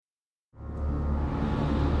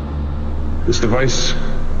This device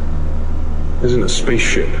isn't a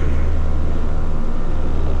spaceship.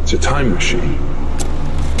 It's a time machine.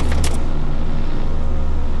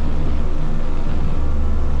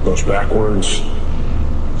 Goes backwards,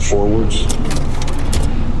 forwards.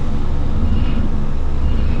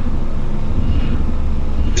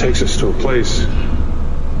 It takes us to a place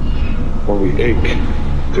where we ache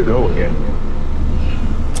to go again.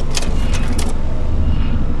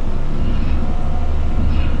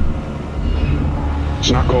 It's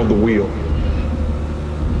not called the wheel.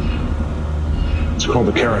 It's called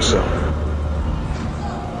the carousel.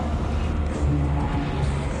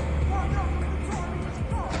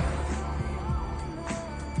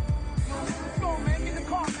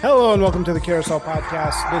 Hello and welcome to the Carousel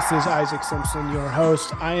Podcast. This is Isaac Simpson, your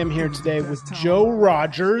host. I am here today with Joe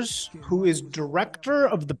Rodgers, who is director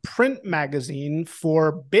of the print magazine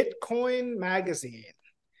for Bitcoin Magazine,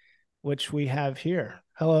 which we have here.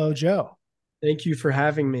 Hello, Joe. Thank you for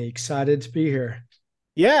having me. Excited to be here.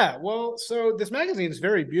 Yeah, well, so this magazine is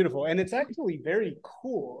very beautiful, and it's actually very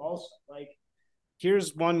cool also. Like,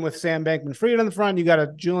 here's one with Sam Bankman-Fried on the front. You got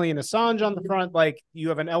a Julian Assange on the front. Like, you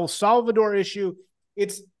have an El Salvador issue.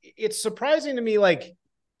 It's surprising to me, like,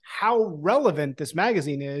 how relevant this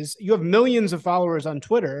magazine is. You have millions of followers on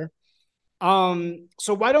Twitter.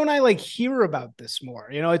 So why don't I, like, hear about this more?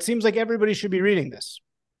 You know, it seems like everybody should be reading this.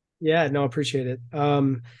 Yeah, no, I appreciate it.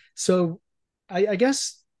 So I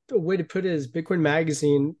guess the way to put it is Bitcoin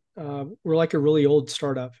Magazine, we're like a really old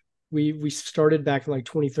startup. We started back in like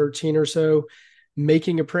 2013 or so,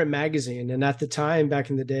 making a print magazine. And at the time, back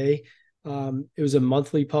in the day, it was a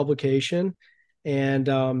monthly publication. And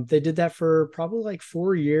they did that for probably like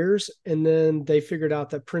 4 years. And then they figured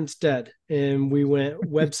out that print's dead. And we went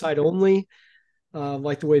website only,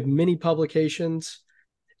 like the way of many publications.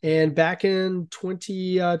 And back in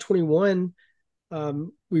 2021,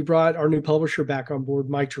 we brought our new publisher back on board,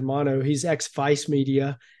 Mike Germano. He's ex-Vice Media.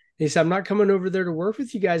 And he said, I'm not coming over there to work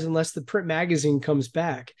with you guys unless the print magazine comes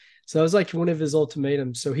back. So that was like one of his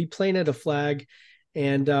ultimatums. So he planted a flag,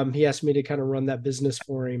 and he asked me to kind of run that business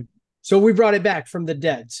for him. So we brought it back from the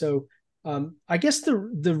dead. So I guess the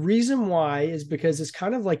reason why is because it's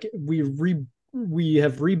kind of like we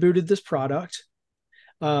have rebooted this product.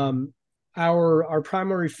 Our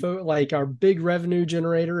primary like our big revenue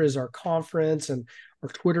generator is our conference and our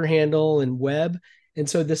Twitter handle and web. And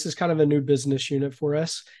so this is kind of a new business unit for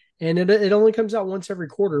us. And it only comes out once every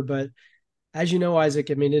quarter. But as you know, Isaac,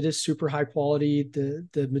 I mean, it is super high quality.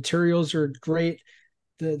 The materials are great.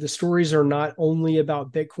 The stories are not only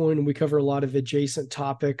about Bitcoin. We cover a lot of adjacent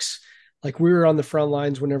topics. Like, we were on the front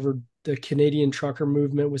lines whenever the Canadian trucker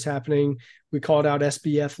movement was happening. We called out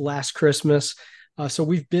SBF last Christmas. So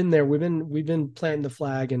we've been there. We've been planting the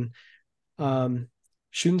flag and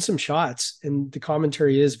shooting some shots, and the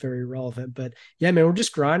commentary is very relevant. But yeah, man, we're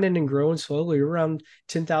just grinding and growing slowly. We're around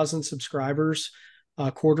 10,000 subscribers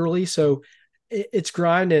quarterly. So it's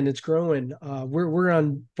grinding, it's growing. We're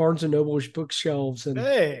on Barnes and Noble's bookshelves, and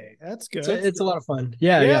hey, that's good. It's a lot of fun.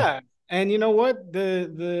 Yeah. And you know what?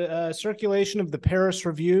 The circulation of the Paris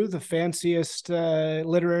Review, the fanciest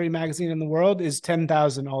literary magazine in the world, is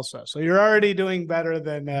 10,000 also. So you're already doing better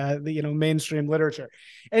than the mainstream literature.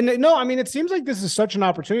 And no, I mean, it seems like this is such an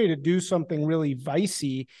opportunity to do something really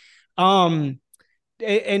vicey. And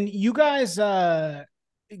you guys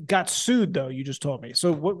got sued, though. You just told me.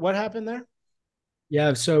 So what happened there?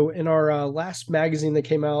 Yeah. So in our last magazine that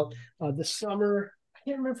came out this summer, I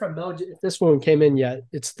can't remember if this one came in yet.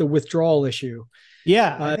 It's the withdrawal issue.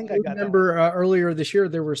 Yeah, I think I remember earlier this year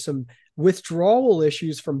there were some withdrawal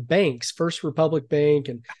issues from banks, First Republic Bank,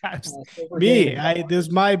 and there's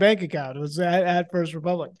my bank account. It was at First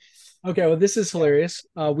Republic. Okay, well, this is hilarious.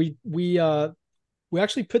 We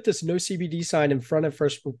actually put this no CBD sign in front of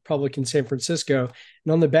First Republic in San Francisco,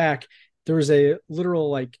 and on the back there was a literal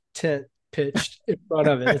like tent pitched in front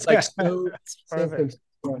of it. It's like so perfect.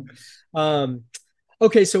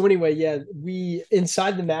 Okay, so anyway, yeah, we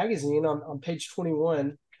inside the magazine on page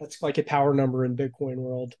 21, that's like a power number in Bitcoin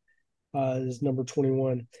world, is number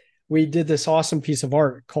 21. We did this awesome piece of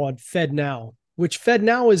art called Fed Now, which Fed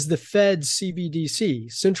Now is the Fed's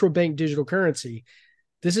CBDC, central bank digital currency.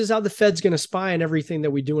 This is how the Fed's going to spy on everything that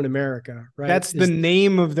we do in America, right? That's the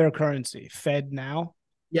name of their currency, Fed Now?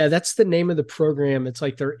 Yeah, that's the name of the program. It's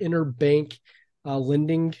like their interbank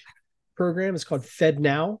lending program. It's called Fed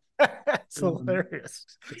Now. It's hilarious.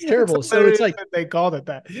 It's terrible. So it's like they called it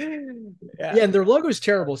that. Yeah, and their logo is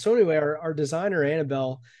terrible. So anyway, our designer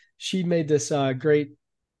Annabelle, she made this great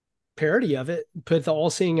parody of it. Put the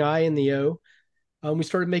all-seeing eye in the O. We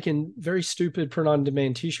started making very stupid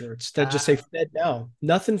print-on-demand T-shirts that just say "Fed Now."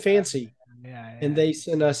 Nothing fancy. And they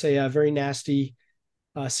sent us a very nasty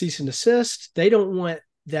cease and desist. They don't want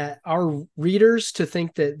that our readers to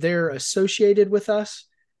think that they're associated with us,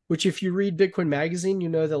 which if you read Bitcoin Magazine, you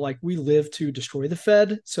know that like we live to destroy the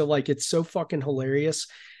Fed. So like it's so fucking hilarious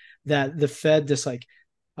that the Fed, this like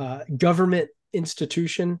government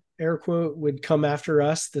institution, air quote, would come after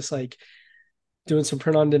us, this like doing some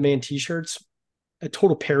print on demand t-shirts, a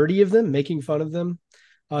total parody of them, making fun of them.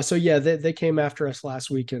 So yeah, they came after us last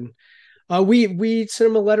week, and we sent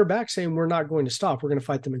them a letter back saying we're not going to stop. We're going to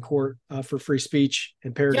fight them in court for free speech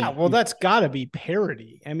and parody. Yeah, well, that's got to be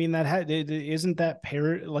parody. I mean, isn't that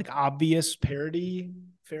like obvious parody?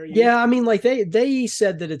 Fair use? Yeah, I mean, like they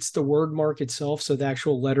said that it's the word mark itself, so the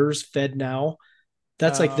actual letters Fed now.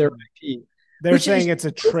 That's like their IP. They're saying it's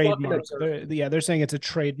a trademark. They're saying it's a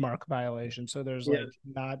trademark violation. So there's like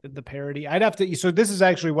not the parody. I'd have to. So this is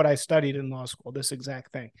actually what I studied in law school, this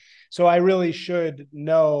exact thing. So I really should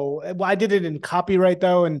know. Well, I did it in copyright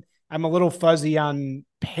though, and I'm a little fuzzy on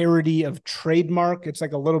parody of trademark. It's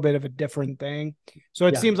like a little bit of a different thing. So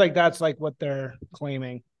it seems like that's like what they're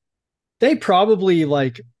claiming. They probably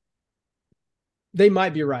they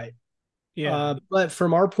might be right. Yeah. But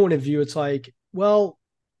from our point of view, it's like, well,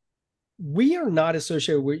 we are not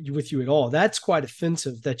associated with you at all. That's quite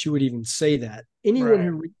offensive that you would even say that. Anyone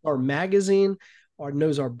who reads our magazine or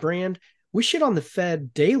knows our brand, we shit on the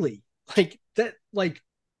Fed daily. Like that, like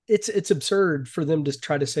it's absurd for them to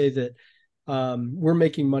try to say that we're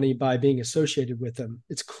making money by being associated with them.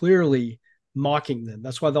 It's clearly mocking them.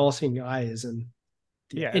 That's why the all-seeing eye is in.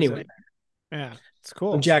 Anyway. Yeah, it's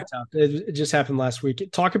cool. I'm jacked up. It just happened last week.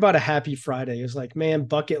 Talk about a happy Friday. It's like, man,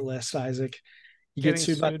 bucket list, Isaac. You get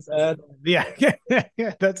sued by the Fed.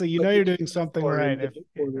 Yeah. That's you're doing something right.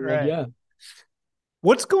 Right. Yeah.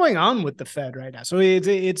 What's going on with the Fed right now? So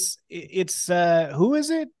it's who is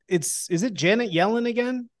it? Is it Janet Yellen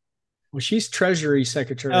again? Well, she's Treasury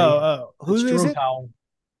Secretary. Who is it? Powell.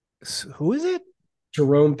 Who is it?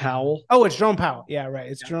 Jerome Powell. Oh, it's Jerome Powell. Yeah,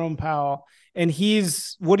 right. It's Jerome Powell. And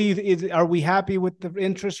are we happy with the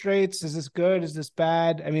interest rates? Is this good? Is this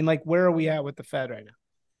bad? I mean, like, where are we at with the Fed right now?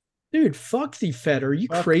 Dude, fuck the Fed. Are you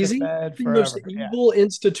crazy? The most evil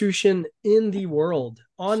institution in the world,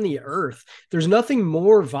 on the earth. There's nothing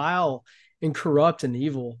more vile and corrupt and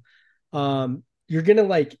evil. You're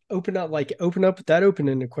gonna open up with that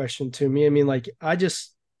open-ended question to me. I mean,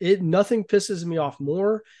 nothing pisses me off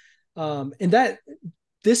more. And that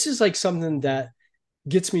this is like something that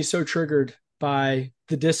gets me so triggered by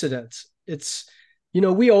the dissidents. It's,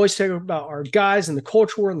 we always talk about our guys and the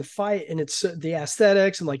culture war and the fight, and it's the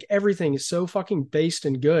aesthetics and like everything is so fucking based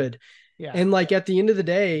and good. Yeah. And like at the end of the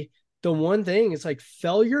day, the one thing it's like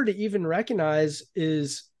failure to even recognize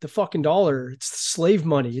is the fucking dollar. It's slave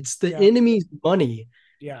money. It's the enemy's money.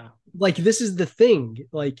 Yeah. Like this is the thing.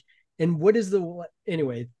 Like, and what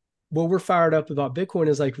we're fired up about Bitcoin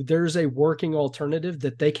is like, there's a working alternative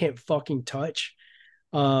that they can't fucking touch.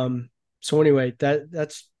 So anyway,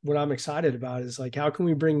 that's what I'm excited about is like, how can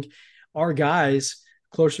we bring our guys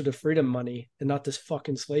closer to freedom money and not this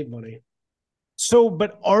fucking slave money? So,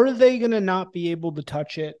 but are they going to not be able to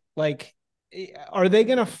touch it? Like, are they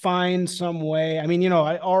going to find some way? I mean,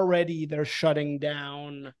 already they're shutting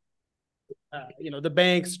down, the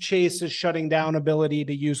banks. Chase is shutting down ability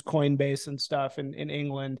to use Coinbase and stuff in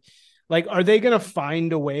England. Like, are they going to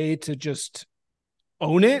find a way to just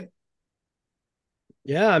own it?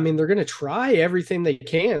 Yeah, I mean, they're going to try everything they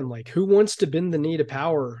can. Like, who wants to bend the knee to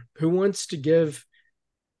power? Who wants to give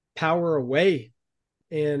power away?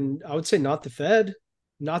 And I would say not the Fed,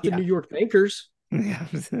 not the New York bankers. Yeah,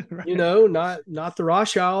 right. Not the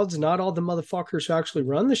Rothschilds, not all the motherfuckers who actually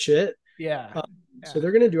run the shit. Yeah. So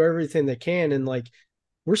they're going to do everything they can. And like,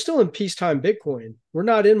 we're still in peacetime Bitcoin. We're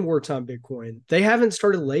not in wartime Bitcoin. They haven't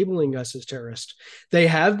started labeling us as terrorists. They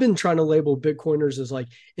have been trying to label Bitcoiners as like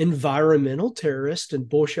environmental terrorists and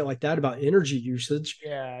bullshit like that about energy usage.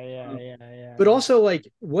 Yeah. But also, like,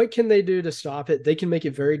 what can they do to stop it? They can make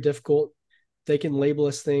it very difficult. They can label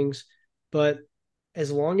us things. But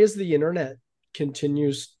as long as the internet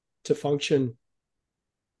continues to function,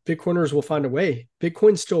 Bitcoiners will find a way.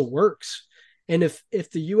 Bitcoin still works. And if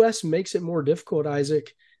the US makes it more difficult,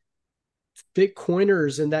 Isaac,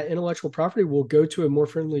 Bitcoiners and that intellectual property will go to a more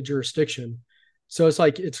friendly jurisdiction. So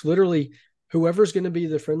it's literally whoever's going to be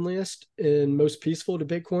the friendliest and most peaceful to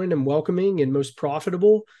Bitcoin and welcoming and most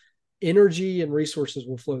profitable, energy and resources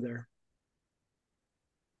will flow there.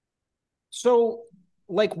 So,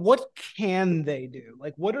 like, what can they do?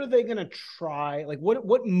 Like, what are they going to try? Like,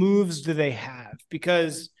 what moves do they have?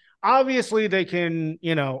 Because obviously they can,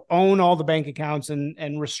 own all the bank accounts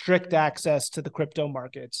and restrict access to the crypto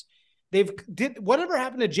markets. whatever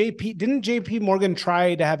happened to JP? Didn't JP Morgan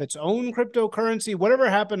try to have its own cryptocurrency? Whatever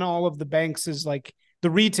happened to all of the banks is like the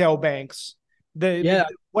retail banks.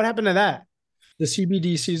 What happened to that? The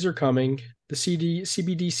CBDCs are coming. The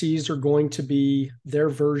CBDCs are going to be their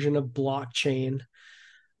version of blockchain.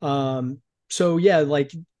 So yeah,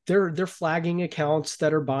 like they're flagging accounts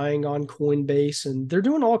that are buying on Coinbase, and they're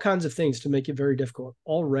doing all kinds of things to make it very difficult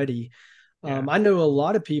already. I know a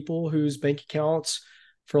lot of people whose bank accounts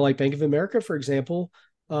for like Bank of America, for example,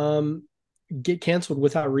 get canceled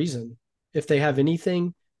without reason. If they have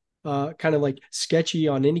anything kind of like sketchy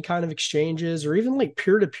on any kind of exchanges or even like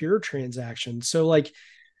peer-to-peer transactions. So like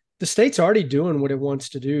the state's already doing what it wants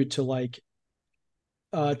to do to like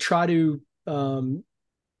try to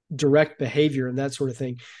direct behavior and that sort of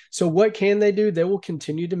thing. So what can they do? They will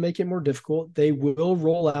continue to make it more difficult. They will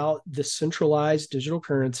roll out the centralized digital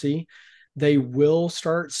currency. They will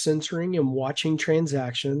start censoring and watching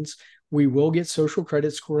transactions. We will get social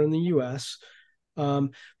credit score in the US.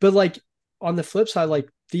 But like on the flip side, like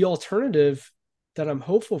the alternative that I'm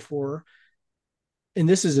hopeful for, and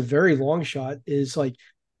this is a very long shot, is like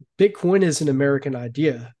Bitcoin is an American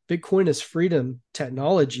idea. Bitcoin is freedom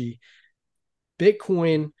technology.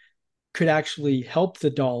 Bitcoin could actually help the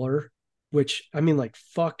dollar, which I mean, like,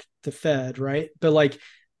 fuck the Fed, right? But like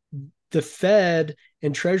the Fed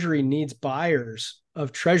and Treasury needs buyers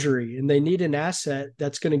of Treasury, and they need an asset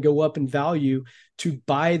that's going to go up in value to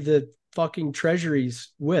buy the fucking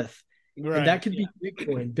treasuries with. Right. And that could be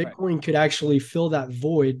Bitcoin. Bitcoin could actually fill that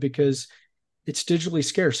void because it's digitally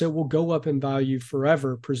scarce. It will go up in value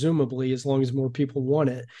forever, presumably, as long as more people want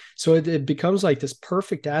it. So it becomes like this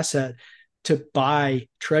perfect asset to buy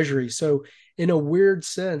treasury. So in a weird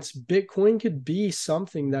sense, Bitcoin could be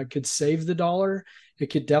something that could save the dollar. It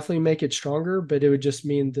could definitely make it stronger, but it would just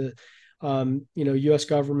mean the U.S.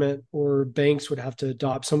 government or banks would have to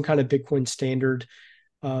adopt some kind of Bitcoin standard.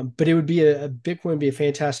 But it would be Bitcoin would be a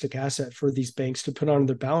fantastic asset for these banks to put on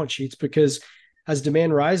their balance sheets, because as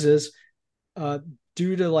demand rises,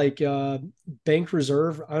 due to like bank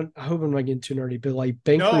reserve, I hope I'm not getting too nerdy, but like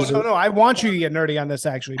bank reserve. No. I want you to get nerdy on this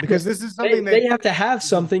actually, because this is something they have to have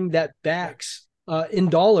something that backs in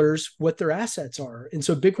dollars what their assets are. And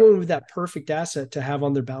so Bitcoin would be that perfect asset to have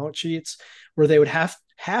on their balance sheets, where they would have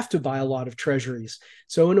to buy a lot of treasuries.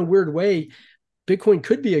 So in a weird way, Bitcoin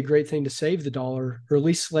could be a great thing to save the dollar, or at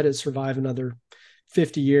least let it survive another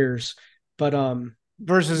 50 years. But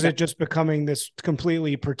versus it just becoming this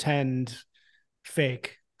completely pretend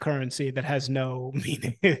fake currency that has no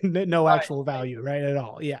meaning, no actual value, right? At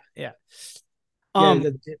all. Yeah.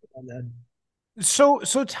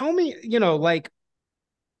 So tell me, like,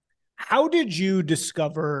 how did you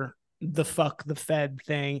discover the fuck the Fed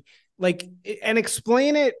thing? Like, and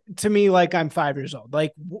explain it to me like I'm 5 years old.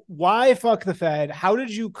 Like, why fuck the Fed? How did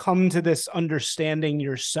you come to this understanding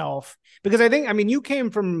yourself? Because I mean, you came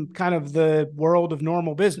from kind of the world of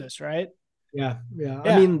normal business, right? Yeah.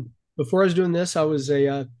 I mean, before I was doing this, I was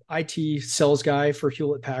a IT sales guy for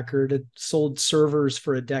Hewlett Packard. Had sold servers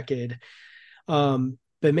for a decade. But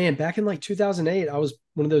man, back in like 2008, I was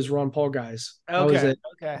one of those Ron Paul guys. Okay.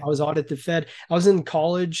 I was audit the Fed. I was in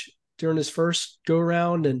college during his first go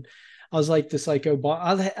around, and I was like this, like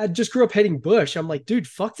Obama. I just grew up hating Bush. I'm like, dude,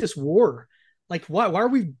 fuck this war. Like, why are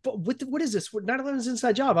we? What is this? 9/11's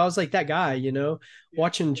inside job. I was like that guy,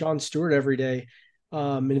 watching Jon Stewart every day.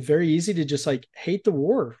 And very easy to just like hate the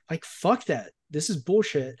war. Like, fuck that. This is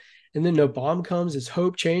bullshit. And then no bomb comes, it's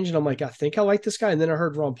hope change. And I'm like, I think I like this guy. And then I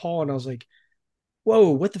heard Ron Paul and I was like,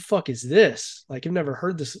 whoa, what the fuck is this? Like, I've never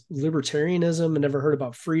heard this libertarianism and never heard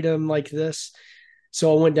about freedom like this.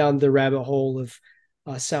 So I went down the rabbit hole of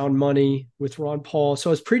sound money with Ron Paul. So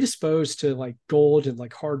I was predisposed to like gold and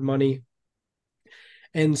like hard money.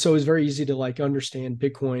 And so it was very easy to like understand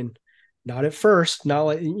Bitcoin. Not at first, not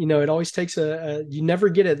like, it always takes you never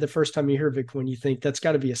get it the first time you hear Bitcoin. You think that's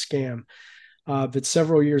got to be a scam. But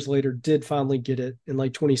several years later, did finally get it in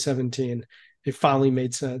like 2017. It finally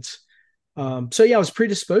made sense. So yeah, I was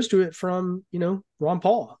predisposed to it from, Ron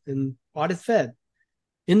Paul and audit Fed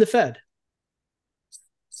in the Fed.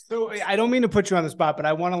 So I don't mean to put you on the spot, but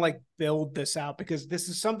I want to like build this out, because this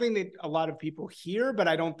is something that a lot of people hear, but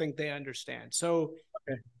I don't think they understand. So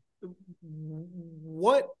okay.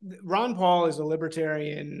 What Ron Paul is a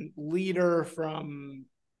libertarian leader from,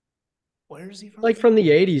 where is he from? Like from the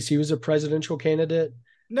 80s, he was a presidential candidate.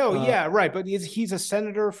 No, yeah, right. But he's a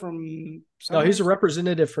senator from somewhere? No, he's a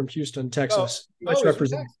representative from Houston, Texas.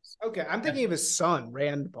 Texas. Okay. I'm thinking of his son,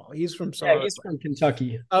 Rand Paul. He's from somewhere. Yeah, he's from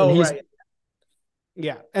Kentucky. Oh, right.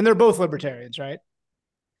 Yeah. And they're both libertarians, right?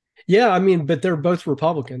 Yeah, I mean, but they're both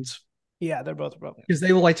Republicans. Yeah, they're both Republicans. Because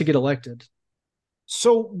they would like to get elected.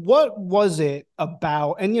 So what was it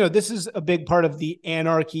about? And this is a big part of the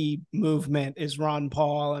anarchy movement is Ron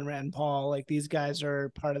Paul and Rand Paul. Like these guys are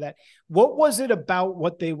part of that. What was it about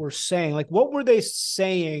what they were saying? Like what were they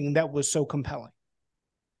saying that was so compelling?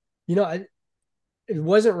 It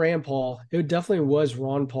wasn't Rand Paul. It definitely was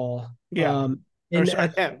Ron Paul. Yeah.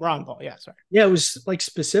 And Ron Paul. Yeah, sorry. Yeah, it was like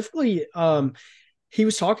specifically he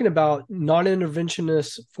was talking about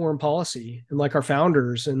non-interventionist foreign policy and like our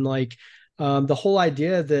founders and like the whole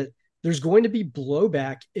idea that there's going to be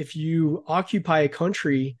blowback if you occupy a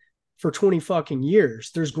country for 20 fucking years.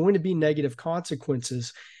 There's going to be negative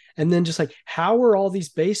consequences. And then just like, how are all these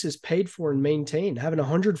bases paid for and maintained? Having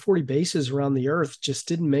 140 bases around the earth just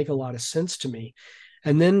didn't make a lot of sense to me.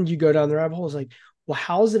 And then you go down the rabbit hole, it's like, well,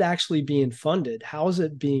 how is it actually being funded? How is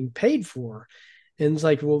it being paid for? And it's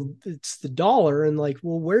like, well, it's the dollar. And like,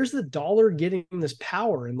 well, where's the dollar getting this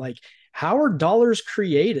power? And like, how are dollars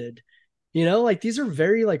created? Like these are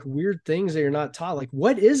very like weird things that you're not taught. Like,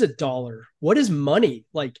 what is a dollar? What is money?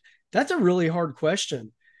 Like, that's a really hard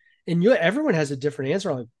question. And everyone has a different answer.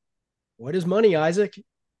 I'm like, what is money, Isaac?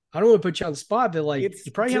 I don't want to put you on the spot, but like,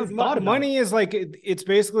 you probably haven't thought about money. Is like it's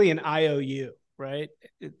basically an IOU, right?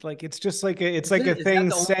 It's just like a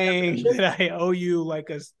thing saying that I owe you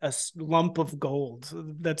like a lump of gold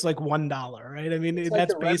that's like $1, right? I mean, it's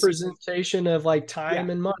that's like a representation of like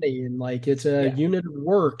time and money, and like it's a unit of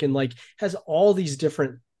work, and like has all these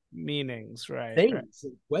different meanings, right? Things. So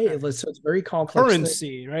it's very complex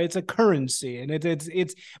currency, right? It's a currency, and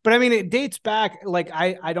it's. But I mean, it dates back. Like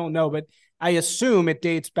I don't know, but I assume it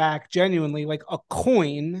dates back genuinely. Like a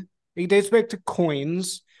coin, it dates back to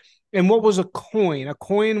coins. And what was a coin? A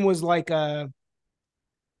coin was like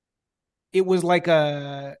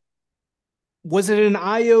was it an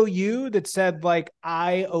IOU that said like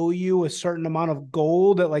I owe you a certain amount of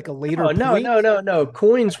gold at like a later point? No.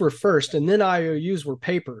 Coins were first, and then IOUs were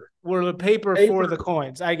paper. Were the paper for the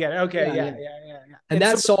coins? I get it. Okay, yeah. And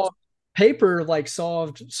that solved paper, like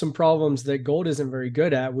solved some problems that gold isn't very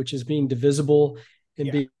good at, which is being divisible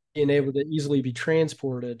and being able to easily be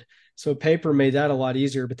transported. So paper made that a lot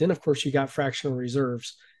easier. But then, of course, you got fractional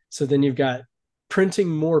reserves. So then you've got printing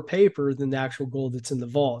more paper than the actual gold that's in the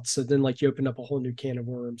vault. So then like you open up a whole new can of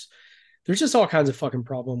worms. There's just all kinds of fucking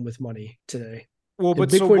problem with money today. Well,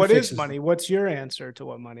 but so what is money? What's your answer to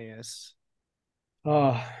what money is?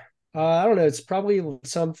 I don't know. It's probably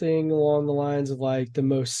something along the lines of like the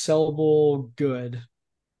most sellable good.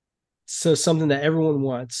 So something that everyone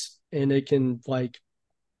wants, and it can like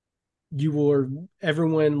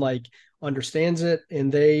everyone like understands it,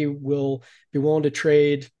 and they will be willing to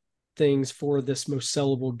trade things for this most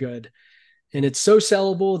sellable good. And it's so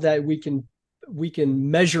sellable that we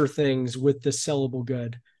can measure things with this sellable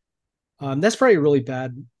good. That's probably really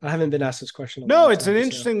bad. I haven't been asked this question. No, it's an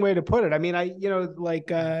interesting way to put it. I mean,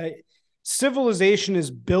 civilization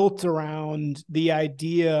is built around the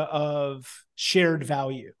idea of shared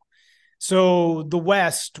value. So the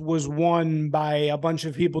West was won by a bunch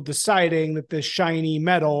of people deciding that this shiny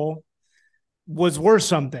metal was worth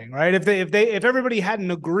something, right? If everybody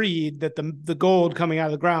hadn't agreed that the gold coming out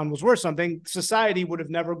of the ground was worth something, society would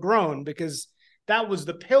have never grown, because that was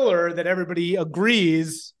the pillar that everybody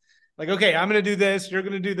agrees. Like, okay, I'm going to do this, you're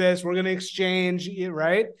going to do this, we're going to exchange,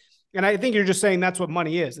 right? And I think you're just saying that's what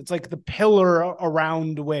money is. It's like the pillar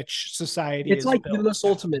around which society is like built. The most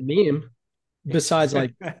ultimate meme, besides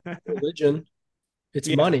like religion. It's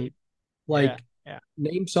money. Like,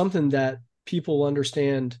 name something that people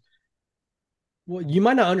understand. Well, you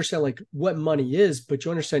might not understand like what money is, but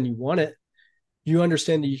you understand you want it. You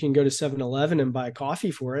understand that you can go to 7-Eleven and buy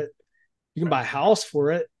coffee for it. You can buy a house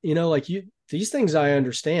for it. These things I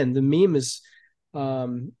understand. The meme is,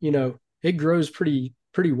 it grows pretty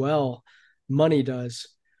well. Money does.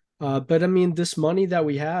 But I mean, this money that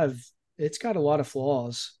we have, it's got a lot of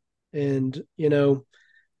flaws. And,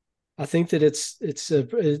 I think that it's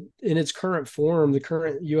in its current form, the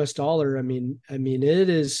current US dollar. I mean, it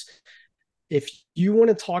is, if you want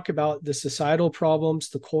to talk about the societal problems,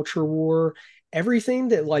 the culture war, everything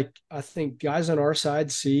that like, I think guys on our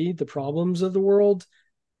side see the problems of the world.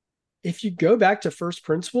 If you go back to first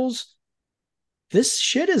principles, this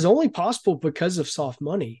shit is only possible because of soft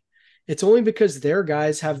money. It's only because their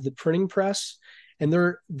guys have the printing press, and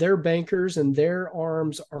their bankers and their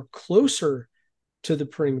arms are closer to the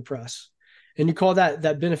printing press. And you call that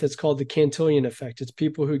benefit's called the Cantillon effect. It's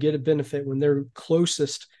people who get a benefit when they're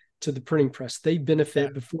closest to the printing press. They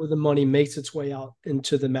benefit before the money makes its way out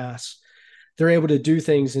into the mass. They're able to do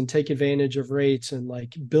things and take advantage of rates and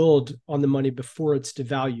like build on the money before it's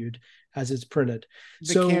devalued, as it's printed.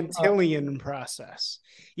 The So Cantillon process.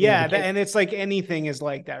 yeah, And it's like anything is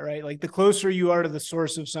like that, right? Like the closer you are to the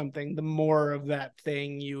source of something, the more of that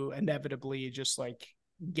thing you inevitably just like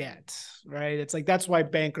get, right? It's like that's why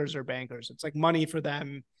bankers are bankers. It's like money for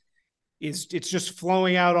them it's just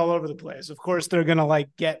flowing out all over the place. Of course, they're gonna like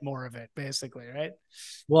get more of it, basically, right?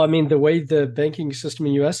 well, I mean, the way the banking system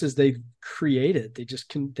in the US is they create it.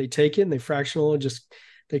 They take it and they fractional and just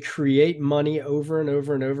they create money over and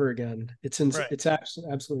over and over again. Right. It's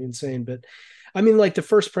absolutely insane. But I mean, like the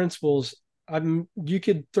first principles, you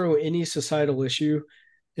could throw any societal issue,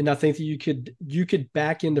 and I think that you could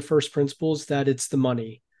back into first principles that it's the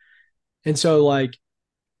money. And so, like,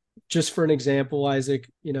 just for an example, Isaac,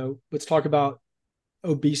 let's talk about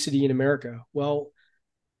obesity in America. Well,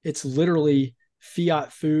 it's literally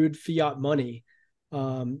fiat food, fiat money.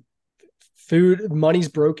 Um, money's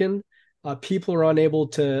broken. People are unable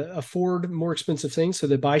to afford more expensive things, so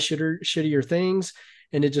they buy shittier things,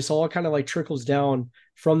 and it just all kind of like trickles down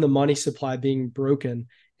from the money supply being broken,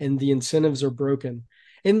 and the incentives are broken.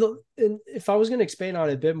 And if I was going to expand on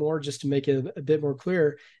it a bit more, just to make it a bit more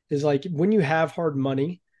clear, is like when you have hard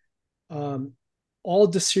money, all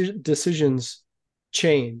decisions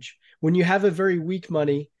change. When you have a very weak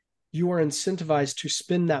money, you are incentivized to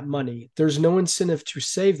spend that money. There's no incentive to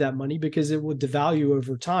save that money because it will devalue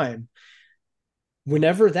over time.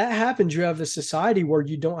 Whenever that happens, you have a society where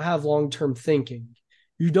you don't have long-term thinking.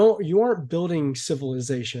 You aren't building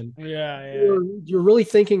civilization. Yeah. You're really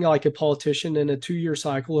thinking like a politician in a 2-year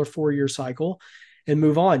cycle or 4-year cycle and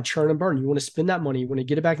move on, churn and burn. You want to spend that money. You want to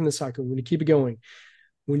get it back in the cycle. You want to keep it going.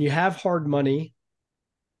 When you have hard money,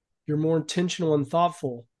 you're more intentional and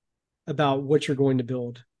thoughtful about what you're going to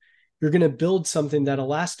build. You're going to build something that'll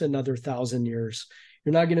last another 1,000 years.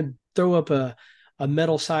 You're not going to throw up a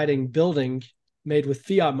metal siding building made with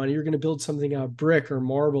fiat money. You're going to build something out of brick or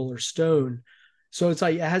marble or stone. So it's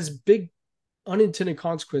like it has big unintended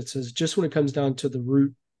consequences just when it comes down to the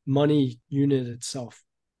root money unit itself.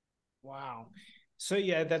 Wow. So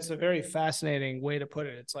yeah, that's a very fascinating way to put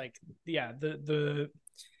it. It's like, yeah, the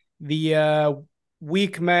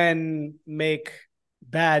weak men make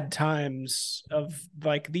bad times of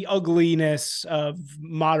like the ugliness of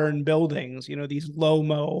modern buildings, these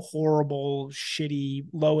low-mo, horrible, shitty,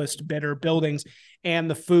 lowest bidder buildings, and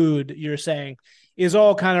the food you're saying is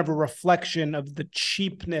all kind of a reflection of the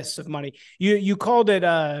cheapness of money. You called it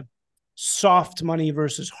soft money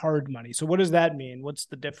versus hard money. So what does that mean? What's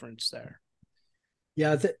the difference there?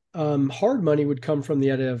 Yeah, hard money would come from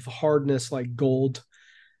the idea of hardness, like gold.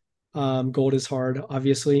 Gold is hard,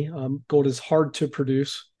 obviously. Gold is hard to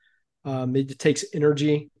produce. It takes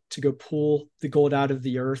energy to go pull the gold out of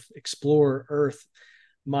the earth, explore earth,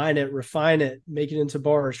 mine it, refine it, make it into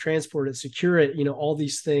bars, transport it, secure it, all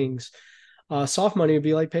these things. Soft money would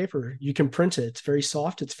be like paper. You can print it. It's very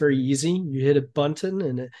soft. It's very easy. You hit a button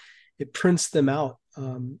and it prints them out.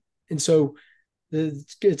 And so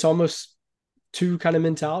it's almost two kind of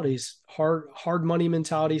mentalities: hard money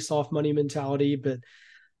mentality, soft money mentality. But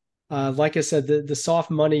like I said, the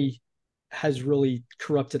soft money has really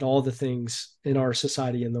corrupted all the things in our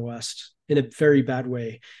society in the West in a very bad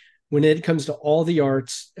way. When it comes to all the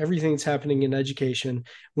arts, everything that's happening in education,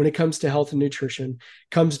 when it comes to health and nutrition,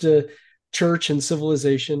 comes to church and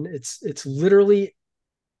civilization, it's literally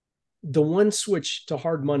the one switch to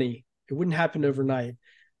hard money. It wouldn't happen overnight,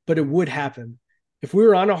 but it would happen. If we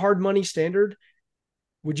were on a hard money standard,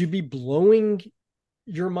 would you be blowing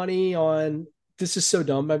your money on, this is so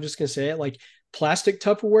dumb, I'm just going to say it, like plastic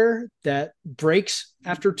Tupperware that breaks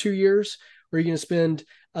after 2 years? Or are you going to spend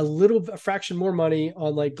a fraction more money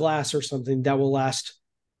on like glass or something that will last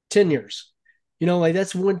 10 years? Like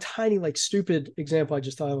that's one tiny, like stupid example I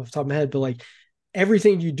just thought of off the top of my head. But like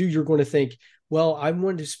everything you do, you're going to think, well, I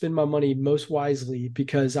want to spend my money most wisely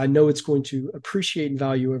because I know it's going to appreciate in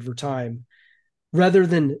value over time rather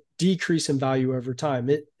than decrease in value over time.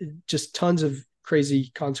 It just tons of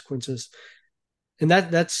crazy consequences. And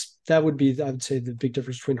that would be, I would say, the big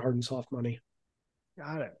difference between hard and soft money.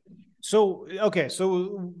 Got it. So, okay.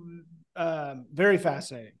 So, very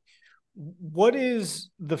fascinating. What is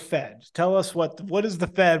the Fed? Tell us what is the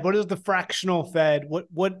Fed? What is the fractional Fed?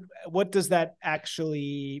 What does that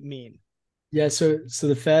actually mean? Yeah. So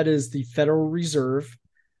the Fed is the Federal Reserve.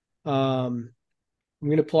 I'm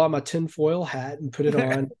going to pull out my tinfoil hat and put it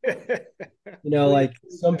on. Like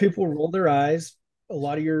some people roll their eyes. A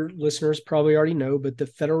lot of your listeners probably already know, but the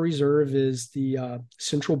Federal Reserve is the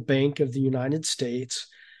central bank of the United States.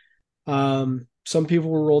 Some people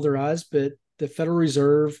will roll their eyes, but the Federal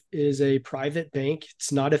Reserve is a private bank.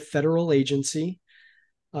 It's not a federal agency.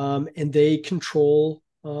 And they control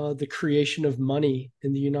the creation of money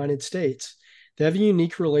in the United States. They have a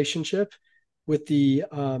unique relationship with the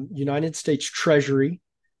United States Treasury.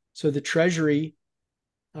 So the Treasury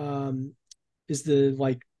is the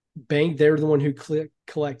like bank. They're the one who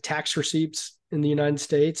collect tax receipts in the United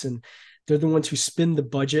States, and they're the ones who spend the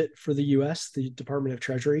budget for the U.S., the Department of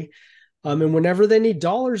Treasury. And whenever they need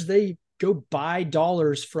dollars, they go buy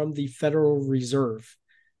dollars from the Federal Reserve,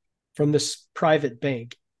 from this private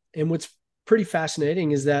bank. And what's pretty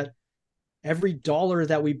fascinating is that every dollar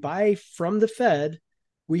that we buy from the Fed,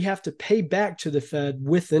 we have to pay back to the Fed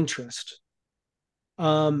with interest.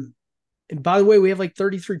 And by the way, we have like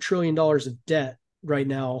 $33 trillion of debt right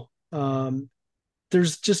now.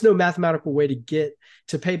 There's just no mathematical way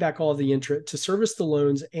to pay back all the interest, to service the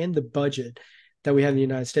loans and the budget that we have in the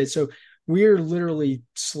United States. So we're literally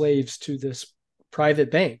slaves to this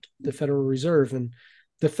private bank, the Federal Reserve. And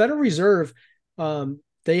the Federal Reserve,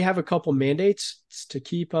 they have a couple mandates to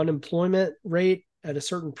keep unemployment rate at a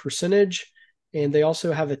certain percentage. And they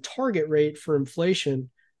also have a target rate for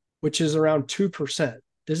inflation, which is around 2%.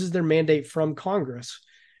 This is their mandate from Congress.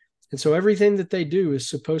 And so everything that they do is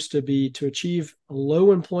supposed to be to achieve a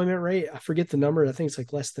low employment rate. I forget the number. I think it's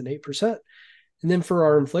like less than 8%. And then for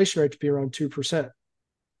our inflation rate to be around 2%.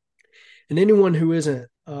 And anyone who isn't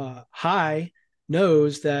high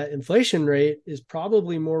knows that inflation rate is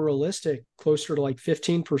probably more realistic, closer to like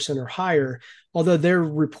 15% or higher, although they're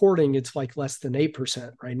reporting it's like less than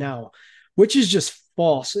 8% right now, which is just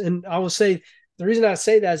false. And I will say the reason I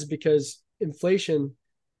say that is because inflation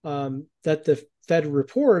that the Fed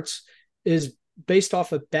reports is based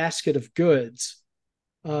off a basket of goods.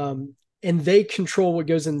 And they control what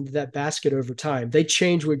goes into that basket over time. They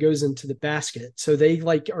change what goes into the basket. So they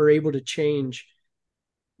like are able to change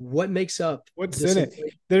what makes up what's in it.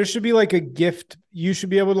 There should be like a gift. You should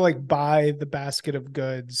be able to like buy the basket of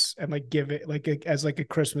goods and like give it like as like a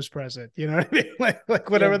Christmas present. You know what I mean? Like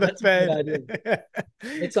whatever the Fed.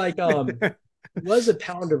 It's like it was a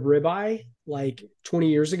pound of ribeye like 20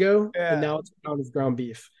 years ago, and now it's a pound of ground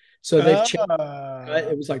beef. So they've changed.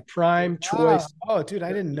 It was like prime choice. Oh, dude,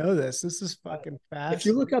 I didn't know this. This is fucking fast. If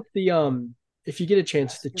you look up if you get a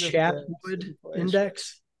chance, the Chapwood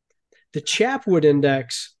Index. The Chapwood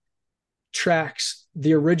Index tracks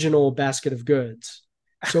the original basket of goods.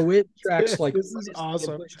 So it tracks like this is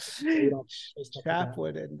awesome.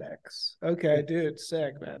 Chapwood Index. Okay, dude,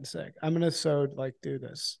 sick, man, sick. I'm gonna do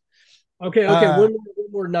this. Okay. One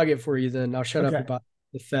more nugget for you, then I'll shut up about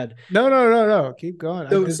the Fed. No. Keep going.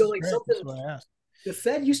 So like the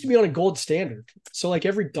Fed used to be on a gold standard. So like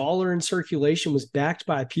every dollar in circulation was backed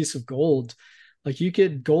by a piece of gold. Like you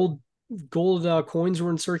could gold coins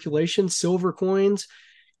were in circulation, silver coins.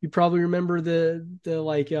 You probably remember the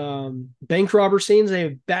bank robber scenes. They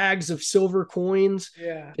have bags of silver coins.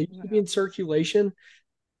 Yeah. They used to be in circulation.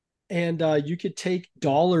 And you could take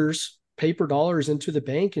paper dollars into the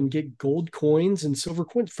bank and get gold coins and silver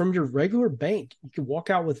coins from your regular bank. You could walk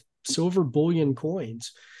out with silver bullion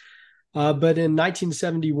coins. But in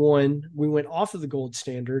 1971, we went off of the gold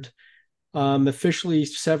standard, officially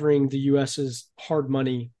severing the U.S.'s hard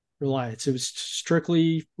money reliance. It was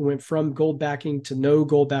strictly went from gold backing to no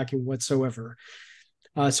gold backing whatsoever.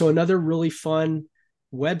 So another really fun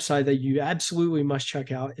website that you absolutely must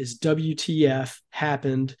check out is WTF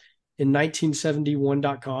in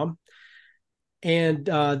 1971.com. And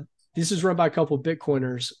this is run by a couple of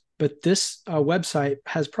Bitcoiners, but this website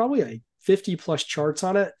has probably like 50 plus charts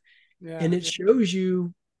on it. Yeah. And it shows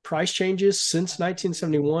you price changes since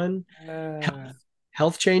 1971,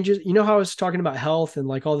 health changes. You know how I was talking about health and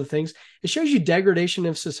like all the things? It shows you degradation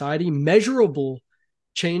of society, measurable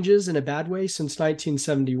changes in a bad way since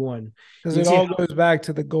 1971. Because it all goes back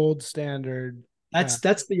to the gold standard.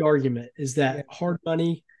 That's the argument, is that hard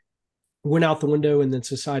money went out the window and then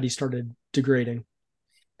society started degrading.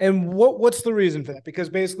 And what's the reason for that? Because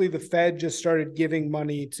basically the Fed just started giving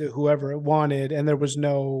money to whoever it wanted and there was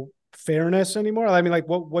no fairness anymore. I mean, like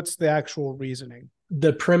what's the actual reasoning?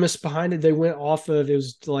 The premise behind it, they went off of, it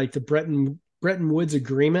was like the Bretton Woods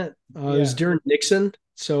agreement. It was during Nixon.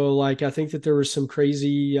 So like, I think that there was some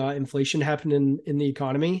crazy inflation happening in the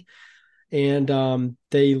economy, and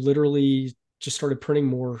they literally just started printing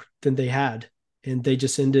more than they had, and they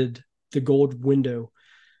just ended the gold window.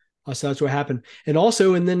 So that's what happened. And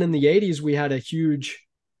also, and then in the 80s, we had a huge,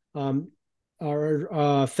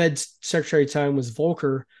 our Fed secretary at the time was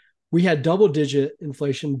Volcker. We had double-digit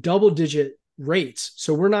inflation, double-digit rates.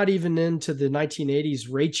 So we're not even into the 1980s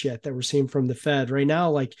rates yet that we're seeing from the Fed right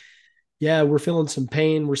now. Like, yeah, we're feeling some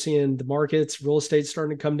pain. We're seeing the markets, real estate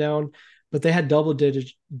starting to come down, but they had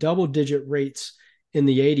double-digit rates in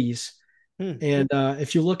the 80s. And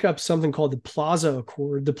if you look up something called the Plaza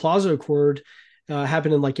Accord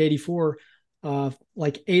happened in like 84.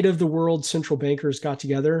 Like 8 of the world's central bankers got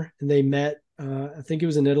together and they met. I think it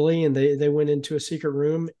was in Italy, and they went into a secret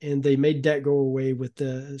room and they made debt go away with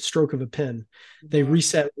the stroke of a pen. They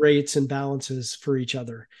reset rates and balances for each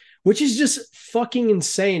other, which is just fucking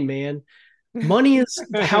insane, man. Money is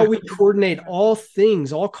how we coordinate all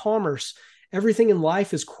things, all commerce. Everything in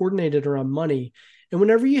life is coordinated around money. And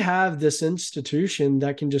whenever you have this institution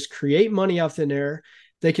that can just create money off thin air,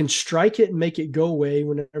 they can strike it and make it go away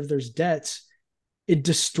whenever there's debts. It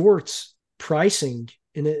distorts pricing,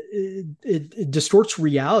 and it distorts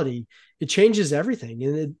reality. It changes everything,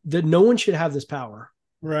 and that no one should have this power.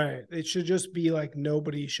 Right. It should just be like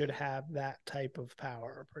nobody should have that type of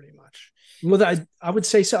power, pretty much. Well, I would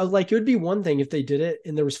say so. Like, it would be one thing if they did it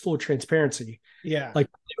and there was full transparency. Yeah. Like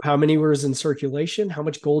how many was in circulation, how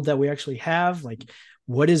much gold that we actually have, like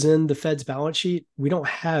what is in the Fed's balance sheet. We don't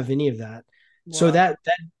have any of that. Wow. So that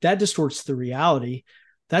distorts the reality.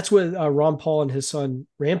 That's what Ron Paul and his son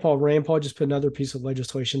Rand Paul just put another piece of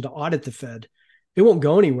legislation to audit the Fed. It won't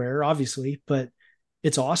go anywhere, obviously, but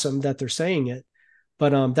it's awesome that they're saying it.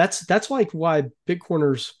 But that's like why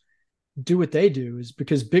Bitcoiners do what they do, is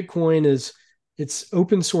because Bitcoin it's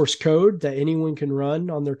open source code that anyone can run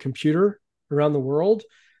on their computer around the world.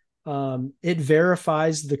 It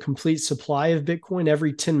verifies the complete supply of Bitcoin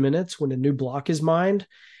every 10 minutes when a new block is mined.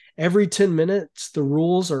 Every 10 minutes, the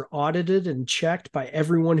rules are audited and checked by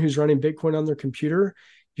everyone who's running Bitcoin on their computer.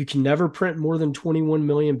 You can never print more than 21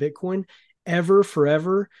 million Bitcoin ever,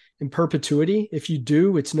 forever, in perpetuity. If you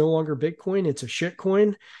do, it's no longer Bitcoin, it's a shit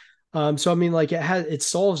coin. So I mean, like, it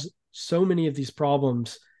solves so many of these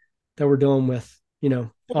problems that we're dealing with,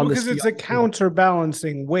 well, because it's a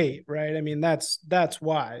counterbalancing weight, right? I mean, that's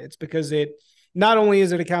why. It's because it not only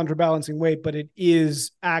is it a counterbalancing weight, but it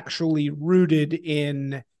is actually rooted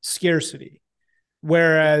in scarcity.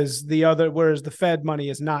 Whereas the Fed money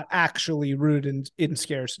is not actually rooted in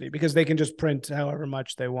scarcity, because they can just print however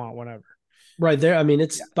much they want, whatever. Right there. I mean,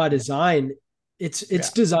 it's by design.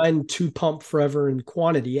 It's designed to pump forever in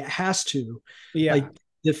quantity. It has to. Yeah. Like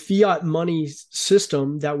the fiat money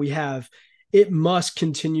system that we have, it must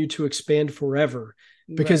continue to expand forever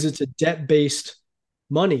because it's a debt-based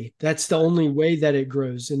money. That's the only way that it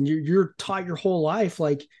grows. And you're taught your whole life,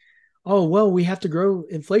 like, oh, well, we have to grow.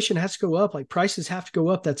 Inflation has to go up. Like prices have to go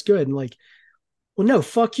up. That's good. And like, well, no,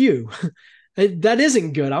 fuck you. That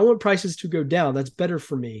isn't good. I want prices to go down. That's better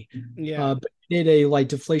for me. Yeah. But you need a like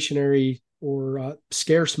deflationary or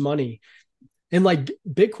scarce money. And like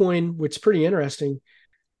Bitcoin, which is pretty interesting.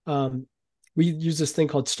 We use this thing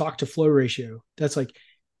called stock to flow ratio. That's like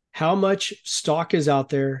how much stock is out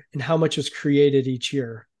there and how much is created each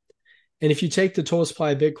year. And if you take the total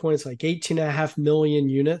supply of Bitcoin, it's like 18.5 million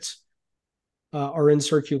units are in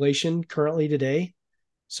circulation currently today.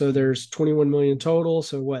 So there's 21 million total.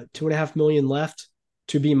 So what, 2.5 million left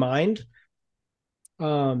to be mined.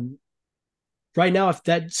 Right now, if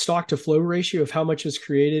that stock to flow ratio of how much is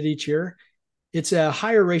created each year, it's a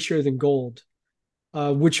higher ratio than gold,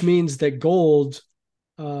 which means that gold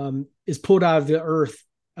is pulled out of the earth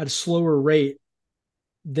at a slower rate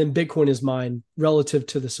than Bitcoin is mined relative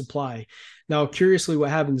to the supply. Now, curiously, what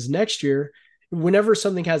happens next year, whenever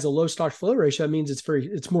something has a low stock flow ratio, that means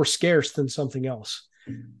it's more scarce than something else.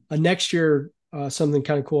 Next year, something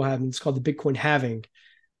kind of cool happens. It's called the Bitcoin halving.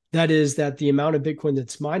 That is that the amount of Bitcoin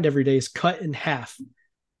that's mined every day is cut in half.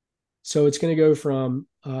 So it's going to go from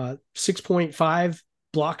 6.5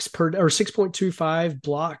 blocks per, or 6.25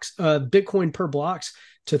 blocks, Bitcoin per blocks,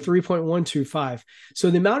 to 3.125. So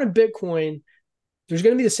the amount of Bitcoin, there's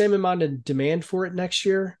going to be the same amount of demand for it next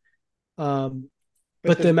year.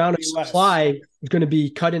 But the amount of supply is going to be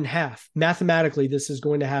cut in half. Mathematically, this is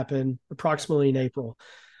going to happen approximately in April.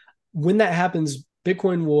 When that happens,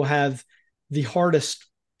 Bitcoin will have the hardest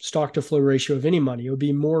stock to flow ratio of any money. It will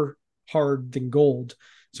be more hard than gold.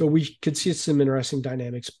 So we could see some interesting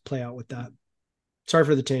dynamics play out with that. Sorry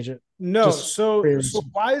for the tangent. No, so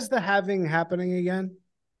why is the halving happening again?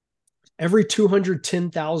 Every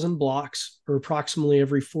 210,000 blocks, or approximately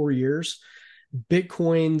every 4 years,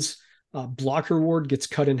 Bitcoin's block reward gets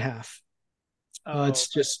cut in half. It's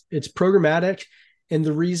programmatic. And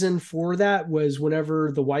the reason for that was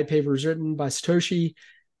whenever the white paper was written by Satoshi,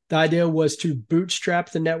 the idea was to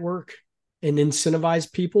bootstrap the network and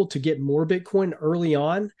incentivize people to get more Bitcoin early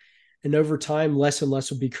on. And over time, less and less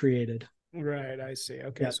will be created. Right. I see.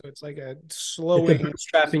 Okay. Yeah. So it's like a slowing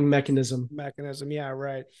bootstrapping mechanism. Yeah.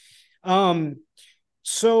 Right.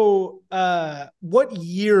 So what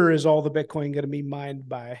year is all the Bitcoin going to be mined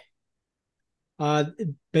by? Uh,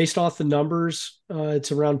 Based off the numbers,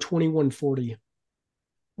 it's around 2140.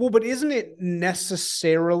 Well, but isn't it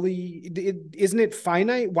isn't it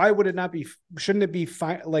finite? Why would it not be? Shouldn't it be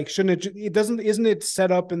fine? Like, shouldn't it doesn't, isn't it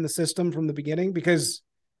set up in the system from the beginning? Because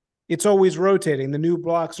it's always rotating. The new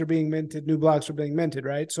blocks are being minted, new blocks are being minted,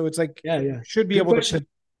 right? So it's like, Yeah. should be Good able question. to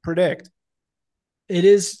predict. It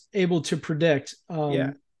is able to predict.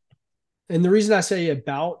 Yeah. And the reason I say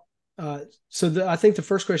about, I think the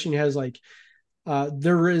first question you have is like,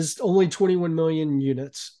 there is only 21 million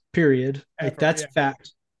units, period. Like that's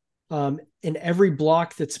fact. And every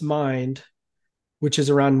block that's mined, which is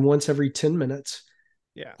around once every 10 minutes,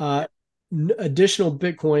 additional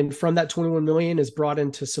Bitcoin from that 21 million is brought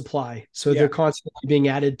into supply. So they're constantly being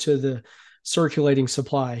added to the circulating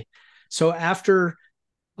supply. So after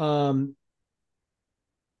the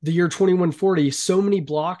year 2140, so many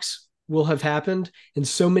blocks will have happened and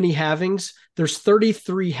so many halvings. There's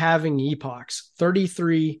 33 halving epochs,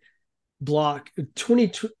 33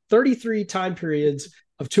 time periods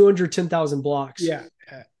of 210,000 blocks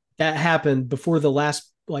that happened before the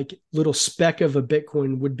last like little speck of a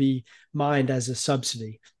Bitcoin would be mined as a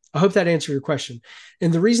subsidy. I hope that answered your question.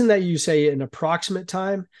 And the reason that you say an approximate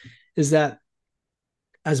time is that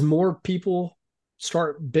as more people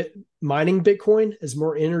start mining Bitcoin, as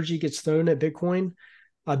more energy gets thrown at Bitcoin,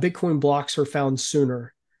 Bitcoin blocks are found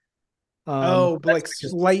sooner. Like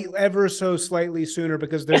ever so slightly sooner,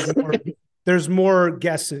 because there's more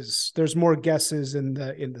guesses. There's more guesses in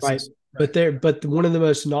the system. Right. But one of the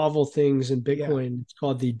most novel things in Bitcoin, it's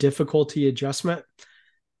called the difficulty adjustment.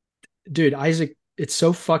 Dude, Isaac, it's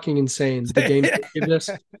so fucking insane. The game did this.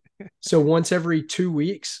 So once every 2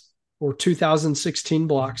 weeks or 2016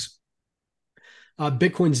 blocks,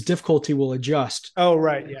 Bitcoin's difficulty will adjust. Oh,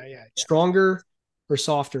 right. Yeah. Stronger or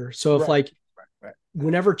softer. So if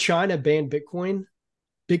whenever China banned Bitcoin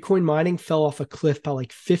mining fell off a cliff by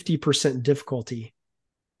like 50% difficulty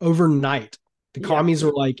overnight. The commies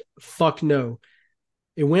were like, fuck no.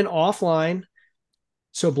 It went offline.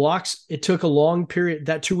 So blocks, it took a long period.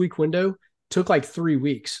 That 2-week window took like 3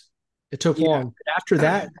 weeks. It took long. After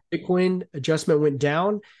that, Bitcoin adjustment went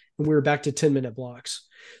down and we were back to 10-minute blocks.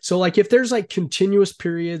 So like if there's like continuous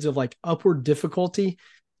periods of like upward difficulty,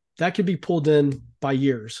 that could be pulled in by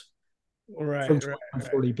years. Right. From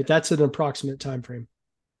 2040, but that's an approximate time frame.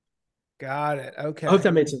 Got it. Okay. I hope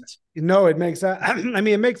that makes sense. No, it makes sense. I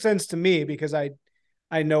mean, it makes sense to me because I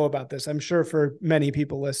know about this. I'm sure for many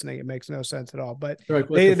people listening, it makes no sense at all. But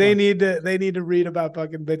they need to read about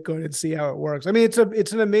fucking Bitcoin and see how it works. I mean,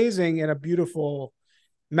 it's an amazing and a beautiful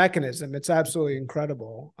mechanism. It's absolutely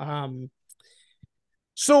incredible.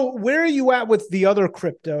 So where are you at with the other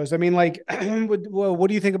cryptos? I mean, like, what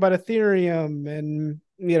do you think about Ethereum and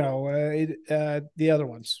the other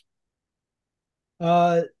ones?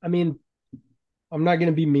 I mean, I'm not going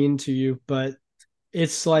to be mean to you, but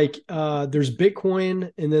it's like there's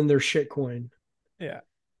Bitcoin and then there's shitcoin. Yeah.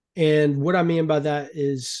 And what I mean by that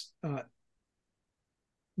is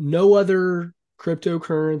no other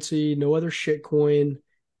cryptocurrency, no other shitcoin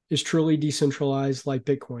is truly decentralized like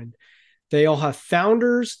Bitcoin. They all have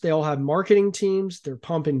founders, they all have marketing teams, they're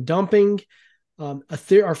pumping, dumping.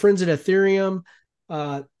 Our friends at Ethereum,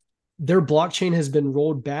 their blockchain has been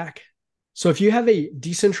rolled back. So if you have a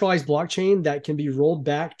decentralized blockchain that can be rolled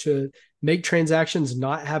back to make transactions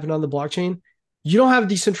not happen on the blockchain, you don't have a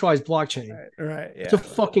decentralized blockchain. Right. Yeah. It's a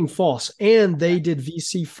fucking false. And they did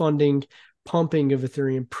VC funding, pumping of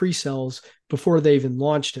Ethereum pre-sales before they even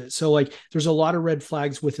launched it. So like there's a lot of red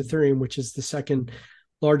flags with Ethereum, which is the second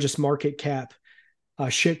largest market cap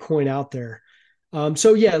shitcoin out there.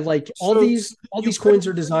 So yeah, like all these coins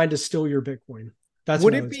are designed to steal your Bitcoin.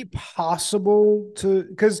 Would it be possible to,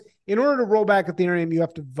 because in order to roll back Ethereum, you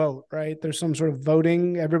have to vote, right? There's some sort of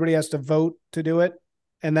voting. Everybody has to vote to do it.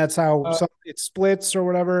 And that's how it splits or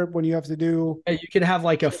whatever when you have to do. You could have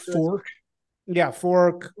like a fork. Yeah,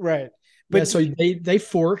 fork. Right. But yeah, so they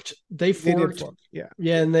forked. They fork. Yeah.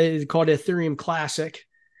 Yeah. And they called it Ethereum Classic.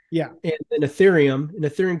 Yeah. And then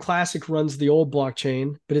Ethereum Classic runs the old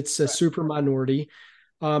blockchain, but it's a super minority.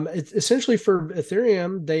 It's essentially for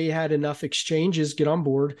Ethereum, they had enough exchanges get on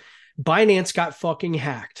board. Binance got fucking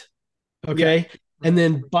hacked. Okay. Yeah. And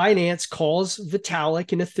then Binance calls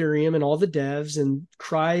Vitalik and Ethereum and all the devs and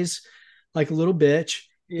cries like a little bitch.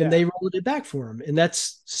 Yeah. And they rolled it back for him. And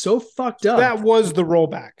that's so fucked up. That was the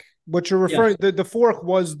rollback. What you're referring, the fork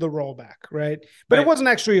was the rollback, right? But it wasn't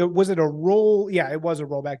actually, was it a roll? Yeah, it was a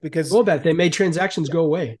rollback because they made transactions go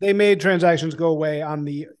away. They made transactions go away on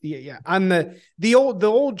the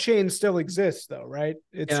old chain still exists though, right?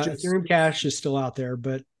 It's just Ethereum Cash is still out there,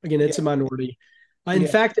 but again, it's a minority. In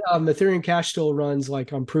fact, Ethereum Cash still runs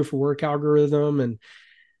like on proof of work algorithm, and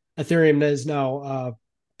Ethereum is now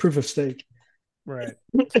proof of stake, Right.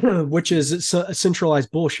 which is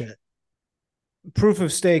centralized bullshit. Proof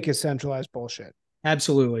of stake is centralized bullshit.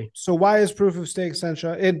 Absolutely. So why is proof of stake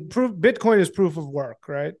central? Bitcoin is proof of work,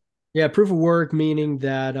 right? Yeah, proof of work meaning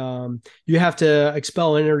that you have to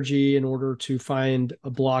expel energy in order to find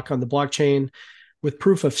a block on the blockchain. With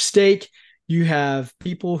proof of stake, you have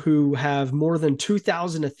people who have more than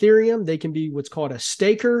 2,000 Ethereum. They can be what's called a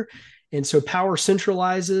staker. And so power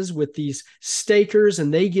centralizes with these stakers,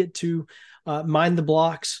 and they get to mine the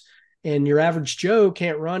blocks. And your average Joe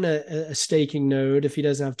can't run a staking node if he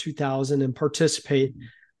doesn't have 2,000 and participate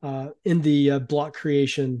in the block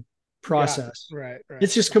creation process. Right.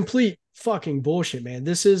 It's just complete fucking bullshit, man.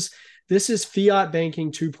 This is fiat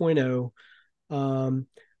banking 2.0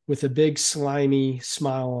 with a big slimy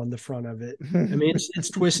smile on the front of it. I mean, it's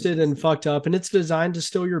twisted and fucked up, and it's designed to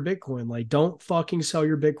steal your Bitcoin. Like, don't fucking sell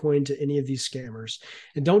your Bitcoin to any of these scammers,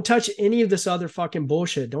 and don't touch any of this other fucking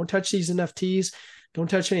bullshit. Don't touch these NFTs. Don't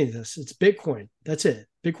touch any of this. It's Bitcoin. That's it.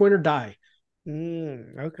 Bitcoin or die.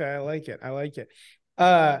 Okay, I like it.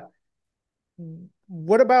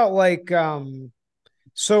 What about like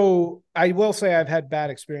so I will say I've had bad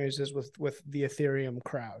experiences with the Ethereum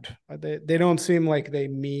crowd. They don't seem like they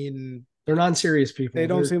mean They're non-serious people. They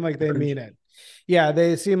don't seem like they mean it. Yeah,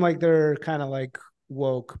 they seem like they're kind of like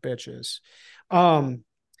woke bitches.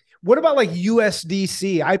 What about like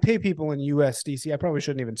USDC? I pay people in USDC. I probably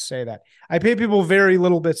shouldn't even say that. I pay people very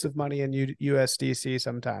little bits of money in USDC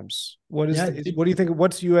sometimes. What do you think?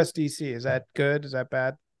 What's USDC? Is that good? Is that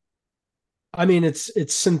bad? I mean, it's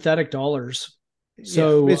synthetic dollars.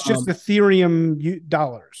 So it's just Ethereum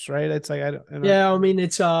dollars, right? It's like I don't. Yeah, I mean,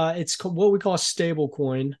 it's what we call a stable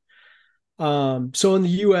coin. So in the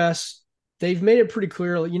US, they've made it pretty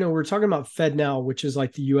clear. You know, we're talking about FedNow, which is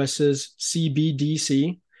like the US's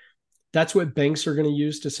CBDC. That's what banks are going to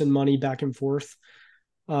use to send money back and forth.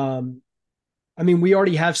 I mean, we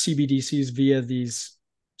already have CBDCs via these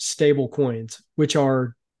stable coins, which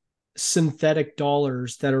are synthetic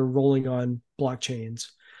dollars that are rolling on blockchains.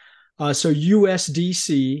 So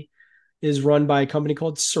USDC is run by a company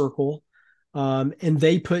called Circle, and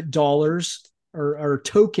they put dollars or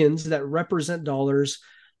tokens that represent dollars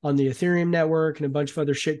on the Ethereum network and a bunch of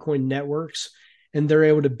other shitcoin networks, and they're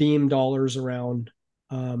able to beam dollars around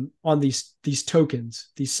on these tokens,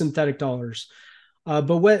 these synthetic dollars.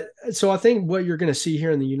 So I think what you're going to see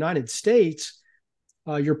here in the United States,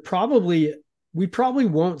 we probably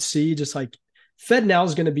won't see just like FedNow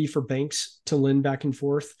is going to be for banks to lend back and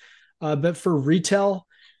forth. But for retail,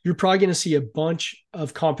 you're probably going to see a bunch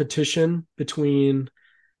of competition between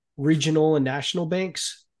regional and national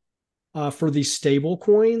banks for these stable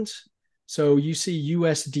coins. So you see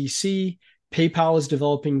USDC, PayPal is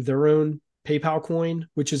developing their own PayPal coin,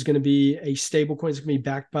 which is going to be a stable coin. It's going to be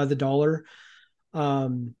backed by the dollar. I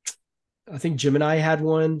think Gemini had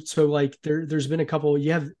one. So like there's been a couple.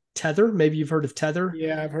 You have Tether. Maybe you've heard of Tether.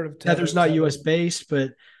 Yeah, I've heard of Tether. Tether's not US based,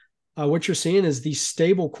 but what you're seeing is these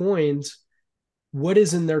stable coins. What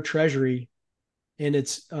is in their treasury, and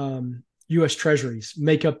it's US treasuries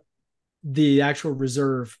make up the actual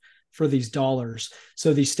reserve for these dollars.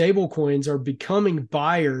 So these stable coins are becoming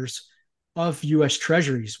buyers of US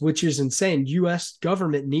treasuries, which is insane. US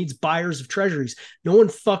government needs buyers of treasuries. No one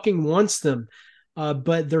fucking wants them,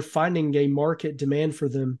 but they're finding a market demand for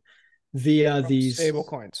them via these stable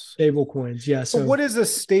coins. Stable coins, yeah. So what is a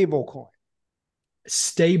stable coin?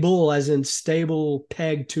 Stable as in stable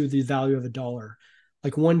pegged to the value of a dollar.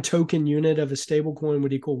 Like one token unit of a stable coin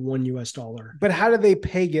would equal $1. But how do they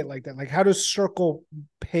peg it like that? Like how does Circle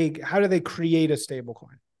peg? How do they create a stable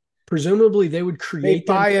coin? Presumably they would create.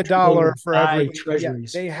 They buy a dollar for every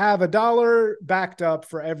treasuries. Yeah, they have a dollar backed up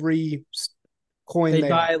for every coin. They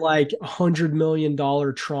buy like $100 million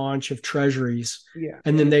tranche of treasuries. Yeah,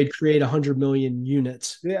 and then they'd create 100 million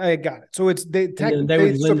units. Yeah, I got it. So it's they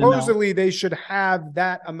supposedly they should have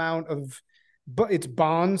that amount of, but it's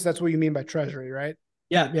bonds. That's what you mean by treasury, right?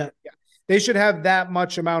 Yeah. They should have that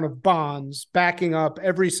much amount of bonds backing up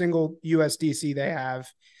every single USDC they have.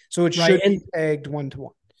 So it should be pegged 1-to-1.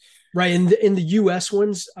 Right. And in the US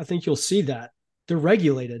ones, I think you'll see that they're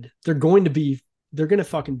regulated. They're going to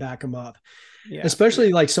fucking back them up. Yeah.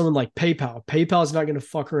 Especially like someone like PayPal. PayPal is not going to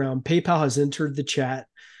fuck around. PayPal has entered the chat.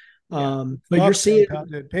 But you're seeing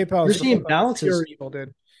you're seeing balances. Evil,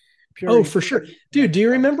 dude. Oh, for sure. Dude, do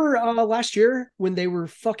you remember last year when they were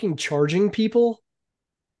fucking charging people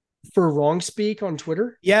for wrong speak on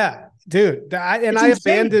Twitter. Yeah, dude. I It's insane.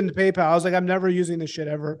 abandoned PayPal. I was like, I'm never using this shit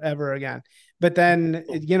ever again. But then,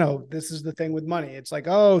 this is the thing with money. It's like,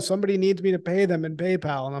 oh, somebody needs me to pay them in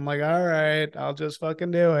PayPal. And I'm like, all right, I'll just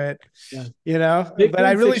fucking do it. Yeah. But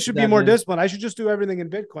I Bitcoin really fixes should be that, more man. disciplined. I should just do everything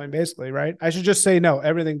in Bitcoin, basically, right? I should just say no,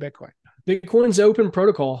 everything Bitcoin. Bitcoin's open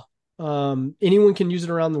protocol. Anyone can use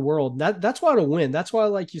it around the world. That's why it'll win. That's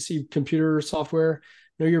why you see computer software.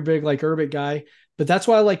 I know you're a big Urbit guy, but that's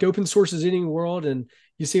why open source is eating the world. And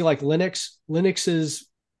you see Linux. Linux is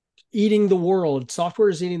eating the world. Software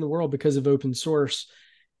is eating the world because of open source.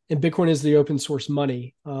 And Bitcoin is the open source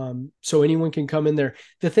money. So anyone can come in there.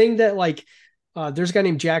 The thing that there's a guy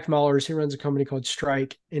named Jack Mallers. He runs a company called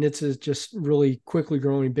Strike, and it's a just really quickly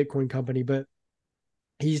growing Bitcoin company. But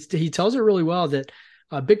he tells it really well that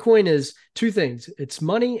Bitcoin is two things: it's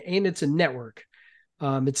money and it's a network.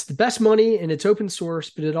 It's the best money and it's open source,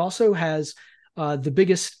 but it also has the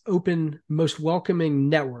biggest open, most welcoming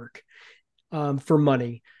network for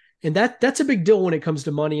money. And that's a big deal when it comes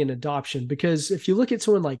to money and adoption, because if you look at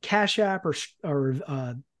someone like Cash App or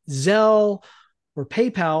Zelle or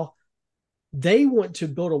PayPal, they want to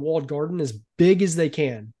build a walled garden as big as they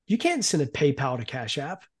can. You can't send a PayPal to Cash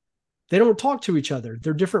App. They don't talk to each other.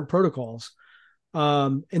 They're different protocols.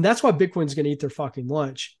 And that's why Bitcoin's going to eat their fucking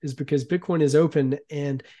lunch, is because Bitcoin is open,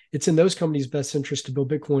 and it's in those companies' best interest to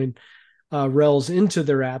build Bitcoin rails into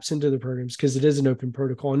their apps, into their programs, because it is an open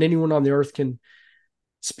protocol, and anyone on the earth can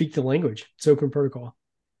speak the language. It's open protocol.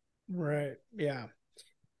 Right. Yeah.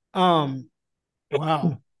 Wow.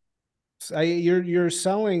 So you're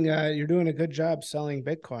selling. You're doing a good job selling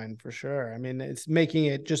Bitcoin for sure. I mean, it's making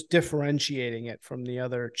it, just differentiating it from the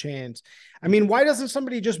other chains. I mean, why doesn't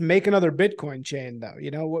somebody just make another Bitcoin chain though?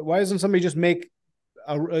 Why doesn't somebody just make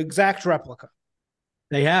a exact replica?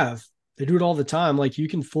 They do it all the time. Like, you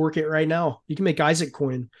can fork it right now. You can make Isaac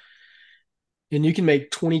coin, and you can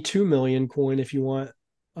make 22 million coin if you want.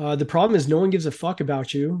 The problem is no one gives a fuck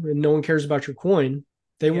about you, and no one cares about your coin.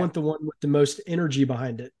 They want the one with the most energy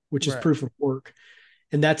behind it, which is proof of work.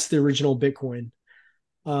 And that's the original Bitcoin.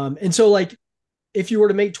 And so if you were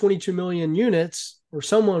to make 22 million units, or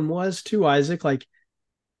someone was to, Isaac,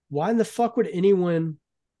 why in the fuck would anyone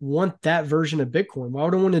want that version of Bitcoin? Why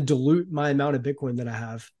would I want to dilute my amount of Bitcoin that I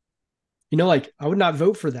have? I would not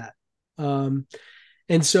vote for that.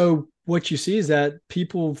 And so what you see is that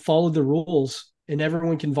people follow the rules, and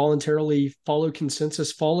everyone can voluntarily follow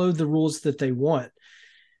consensus, follow the rules that they want.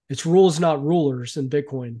 It's rules, not rulers, in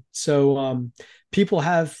Bitcoin. So people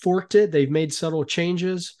have forked it. They've made subtle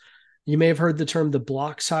changes. You may have heard the term the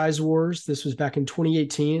block size wars. This was back in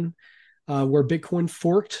 2018, where Bitcoin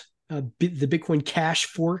forked. The Bitcoin Cash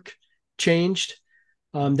fork changed.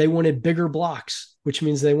 They wanted bigger blocks, which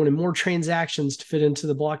means they wanted more transactions to fit into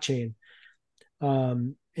the blockchain.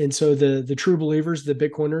 And so the true believers, the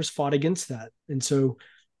Bitcoiners, fought against that. And so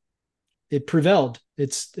it prevailed.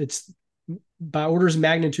 It's by orders of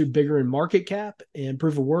magnitude bigger in market cap and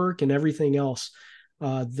proof of work and everything else.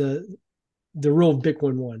 The real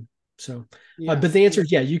Bitcoin won. So, but the answer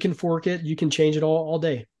is, you can fork it. You can change it all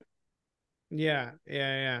day. Yeah.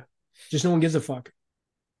 Just no one gives a fuck.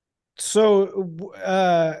 So,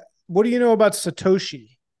 what do you know about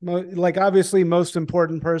Satoshi? Obviously, most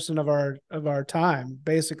important person of our time,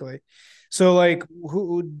 basically. So,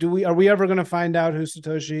 are we ever going to find out who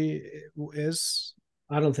Satoshi is?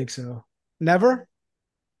 I don't think so. Never?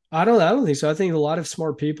 I don't think so. I think a lot of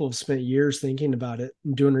smart people have spent years thinking about it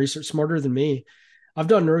and doing research, smarter than me. I've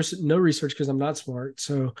done no research because I'm not smart.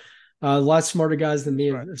 So a lot smarter guys than me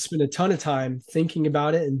have spent a ton of time thinking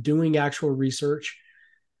about it and doing actual research.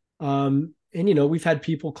 And we've had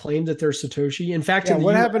people claim that they're Satoshi. In fact,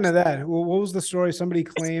 what happened to that? What was the story? Somebody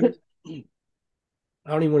claimed. I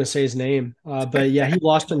don't even want to say his name, but he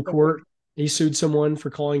lost in court. He sued someone for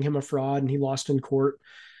calling him a fraud, and he lost in court.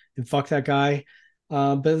 And fuck that guy.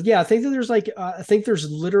 But I think that there's I think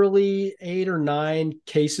there's literally 8 or 9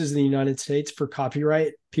 cases in the United States for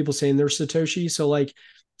copyright, people saying they're Satoshi. So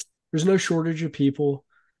there's no shortage of people.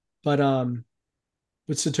 But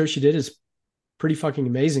what Satoshi did is pretty fucking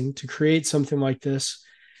amazing, to create something like this,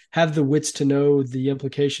 have the wits to know the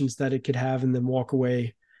implications that it could have, and then walk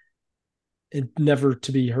away and never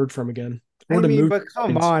to be heard from again. But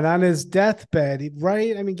come on his deathbed,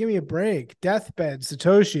 right? I mean, give me a break. Deathbed,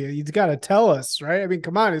 Satoshi. He's got to tell us, right? I mean,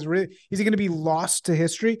 come on. Is he going to be lost to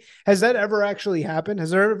history? Has that ever actually happened? Has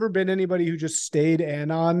there ever been anybody who just stayed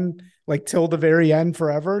anon till the very end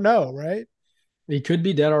forever? No, right? He could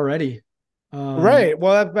be dead already. Right.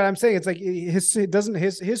 Well, but I'm saying it's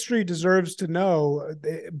his history deserves to know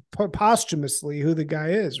posthumously who the guy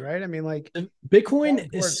is, right? I mean, Bitcoin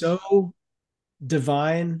is so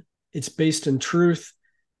divine it's based in truth.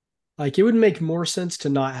 Like it would make more sense to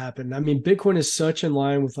not happen. I mean, Bitcoin is such in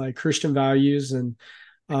line with like Christian values and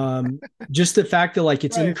just the fact that like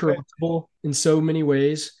it's Right, incorruptible in so many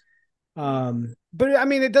ways. Um, but I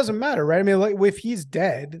mean, it doesn't matter, right? I mean, like if he's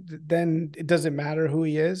dead, then it doesn't matter who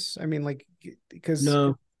he is. I mean, like because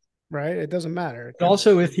no, right, it doesn't matter. but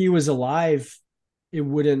also if he was alive, it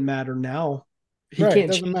wouldn't matter now. He Right, it can't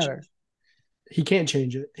doesn't change. matter. He can't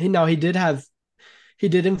change it. He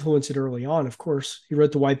did influence it early on. Of course, he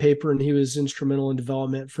wrote the white paper and he was instrumental in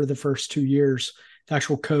development for the first 2 years, the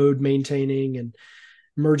actual code maintaining and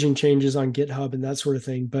merging changes on GitHub and that sort of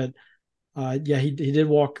thing. But yeah, he did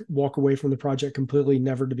walk away from the project completely,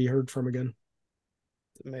 never to be heard from again.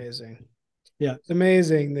 It's amazing. Yeah, It's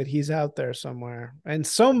amazing that he's out there somewhere and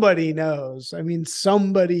somebody knows. I mean,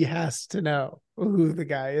 somebody has to know who the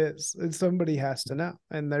guy is, and somebody has to know.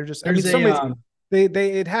 And they're just, I mean, there's somebody,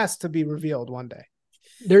 a it has to be revealed one day.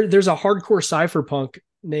 there's a hardcore cypherpunk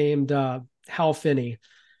named Hal Finney,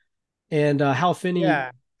 and Hal Finney.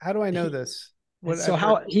 Yeah. How do I know this? What So I've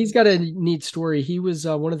how heard. he's got a neat story. He was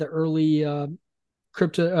one of the early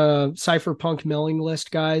crypto cypherpunk mailing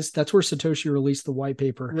list guys. That's where Satoshi released the white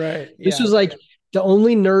paper. Right. This Yeah. was like the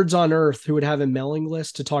only nerds on earth who would have a mailing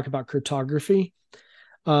list to talk about cryptography.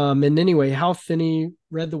 And anyway, Hal Finney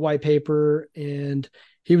read the white paper, and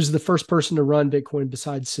he was the first person to run Bitcoin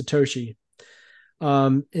besides Satoshi.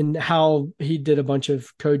 And how he did a bunch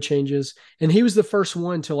of code changes, and he was the first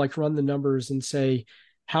one to like run the numbers and say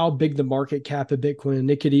how big the market cap of Bitcoin.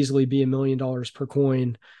 It could easily be $1 million per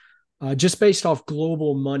coin, just based off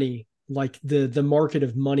global money, like the market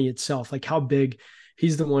of money itself, like how big.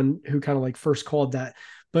 He's the one who kind of like first called that.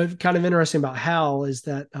 But kind of interesting about Hal is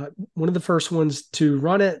that one of the first ones to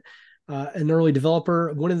run it, an early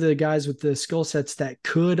developer, one of the guys with the skill sets that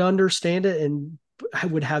could understand it and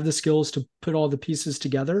would have the skills to put all the pieces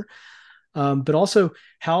together. But also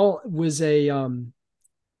Hal is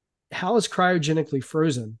cryogenically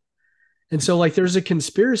frozen. And so like there's a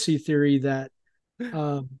conspiracy theory that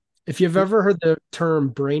if you've ever heard the term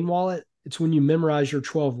brain wallet, it's when you memorize your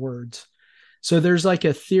 12 words. So there's like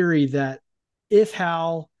a theory that if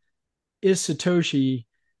Hal is Satoshi,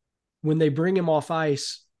 when they bring him off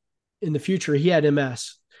ice in the future, he had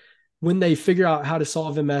MS. When they figure out how to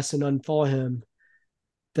solve MS and unthaw him,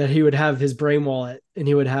 that he would have his brain wallet and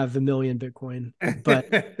he would have 1 million Bitcoin.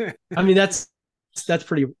 But I mean, that's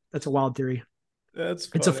a wild theory. That's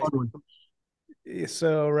funny. It's a fun one.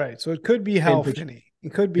 So, right. So it could be Hal Finney.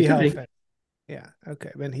 It could be Hal Finney. Yeah.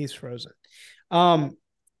 Okay. Then he's frozen.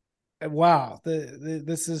 Wow.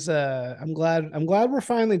 This is I'm glad we're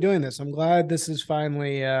finally doing this. I'm glad this is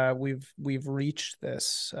finally we've reached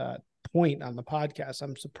this point on the podcast.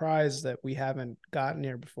 I'm surprised that we haven't gotten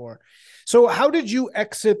here before. So how did you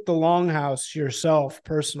exit the Longhouse yourself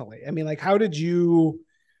personally? I mean, like how did you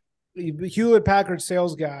Hewlett Packard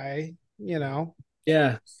sales guy, you know?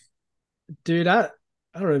 Yeah. Dude, I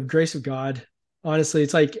don't know, grace of God. Honestly,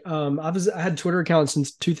 it's like I had Twitter account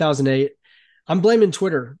since 2008. I'm blaming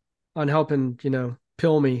Twitter on helping,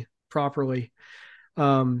 pill me properly.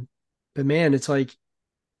 But man, it's like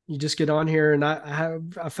you just get on here, and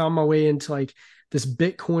I found my way into like this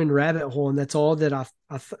Bitcoin rabbit hole, and that's all that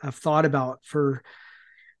I've thought about for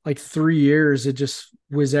like 3 years. It just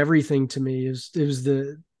was everything to me. It was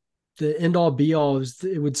the end all be all.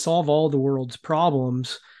 It would solve all the world's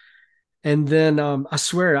problems. And then I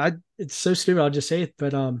swear, it's so stupid. I'll just say it,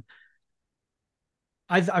 but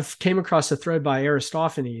I've came across a thread by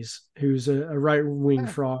Aristophanes, who's a right wing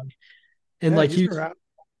frog, and like he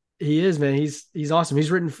is, man. He's awesome.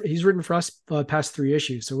 He's written for us past 3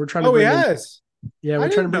 issues, so we're trying to. Oh, he has. Yeah, we're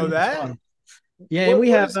trying to know that. Yeah, and we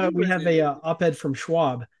have a op-ed from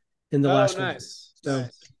Schwab in the last one. So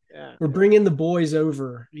nice. Yeah, we're bringing the boys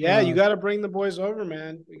over. Yeah, you got to bring the boys over,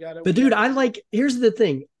 man. We got to. But dude, here's the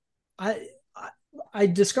thing. I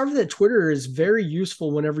discovered that Twitter is very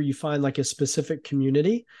useful whenever you find like a specific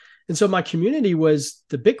community. And so my community was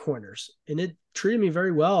the Bitcoiners, and it treated me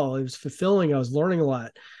very well. It was fulfilling. I was learning a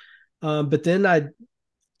lot. But then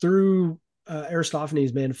through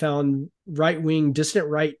Aristophanes, man, found right-wing, dissident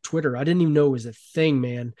right Twitter. I didn't even know it was a thing,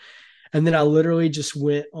 man. And then I literally just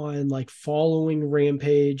went on like following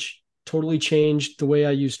rampage, totally changed the way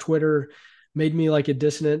I use Twitter, made me like a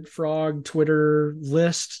dissonant frog Twitter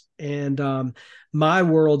list. And my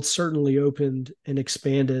world certainly opened and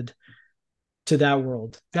expanded to that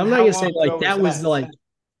world. I'm not going to say like that was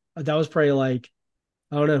probably like,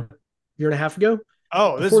 I don't know, year and a half ago.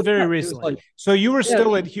 Oh, this is very recently. So you were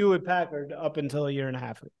still at Hewlett Packard up until a year and a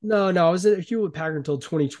half ago. No, I was at Hewlett Packard until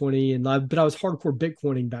 2020, but I was hardcore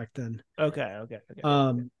Bitcoining back then. Okay.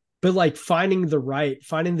 but like finding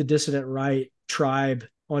the dissident right tribe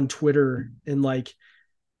on Twitter and like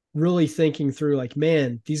really thinking through like,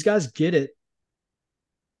 man, these guys get it.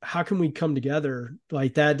 How can we come together?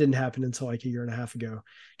 Like that didn't happen until like a year and a half ago.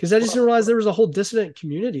 Cause I just didn't realize there was a whole dissident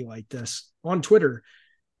community like this on Twitter.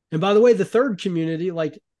 And by the way, the third community,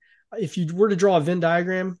 like if you were to draw a Venn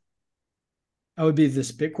diagram, I would be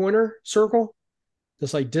this Bitcoiner circle,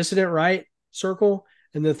 this like dissident right circle.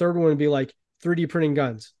 And the third one would be like 3D printing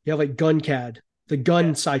guns. You have like gun CAD, the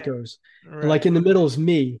gun psychos. Right. And like in the middle is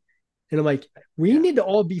me. And I'm like, we need to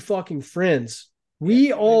all be fucking friends.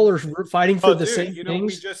 We all are fighting for the same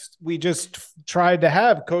things. We just tried to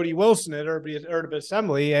have Cody Wilson at Urban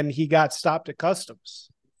Assembly, and he got stopped at customs.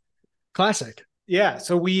 Classic. Yeah,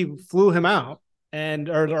 so we flew him out, or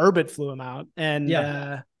Urbit flew him out,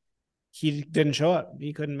 and he didn't show up.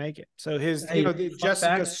 He couldn't make it. So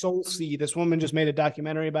Jessica Solsey, this woman just made a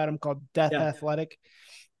documentary about him called Death Athletic.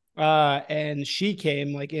 And she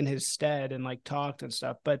came like in his stead and like talked and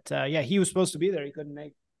stuff. But he was supposed to be there. He couldn't make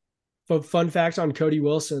it. But fun fact on Cody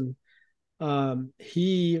Wilson,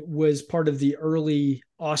 he was part of the early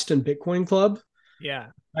Austin Bitcoin Club. Yeah.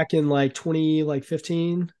 Back in like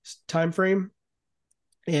 2015 timeframe.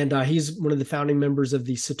 And he's one of the founding members of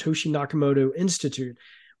the Satoshi Nakamoto Institute,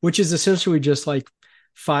 which is essentially just like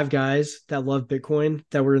 5 guys that love Bitcoin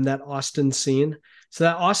that were in that Austin scene. So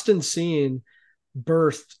that Austin scene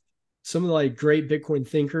birthed some of the like great Bitcoin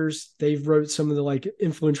thinkers. They've wrote some of the like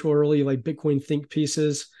influential early like Bitcoin think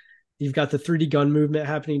pieces. You've got the 3D gun movement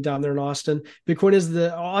happening down there in Austin.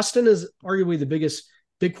 Austin is arguably the biggest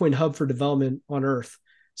Bitcoin hub for development on earth.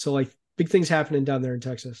 So like big things happening down there in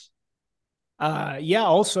Texas.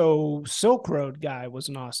 Also Silk Road guy was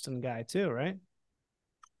an Austin guy too, right?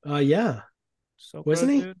 Silk Wasn't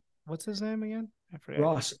Road, he? Dude. What's his name again? I forget.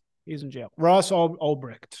 Ross. He's in jail. Ross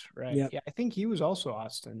Ulbricht, right? Yep. Yeah, I think he was also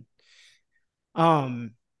Austin.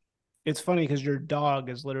 It's funny because your dog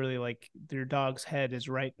is literally like your dog's head is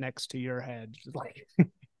right next to your head. Like,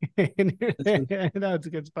 that's a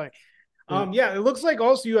good spot. It looks like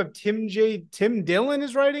also you have Tim Dillon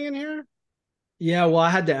is writing in here. Yeah, well, I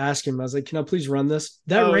had to ask him. I was like, "Can I please run this?"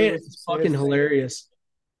 That rant is fucking hilarious.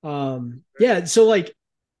 So like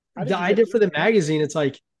the idea for the magazine, it's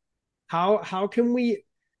like, how can we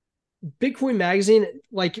Bitcoin magazine,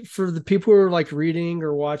 like for the people who are like reading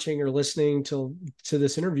or watching or listening to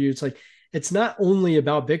this interview, it's like, it's not only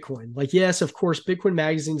about Bitcoin. Like, yes, of course, Bitcoin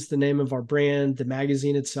magazine's the name of our brand, the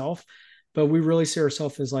magazine itself, but we really see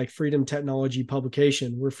ourselves as like freedom technology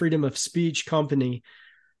publication. We're freedom of speech company.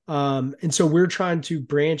 And so we're trying to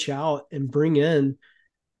branch out and bring in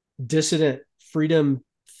dissident freedom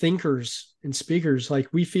thinkers and speakers. Like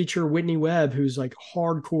we feature Whitney Webb, who's like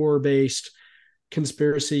hardcore based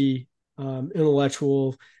conspiracy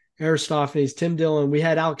intellectual, Aristophanes, Tim Dillon. We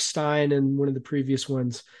had Alex Stein in one of the previous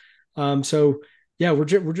ones. We're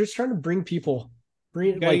just trying to bring people.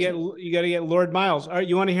 You gotta get Lord Miles. All right,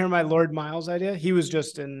 you want to hear my Lord Miles idea? He was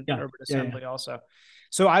just in Urban Assembly also.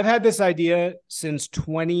 So I've had this idea since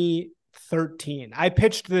 2013. I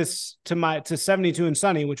pitched this to 72 and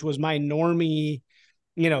Sunny, which was my normie,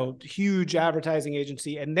 huge advertising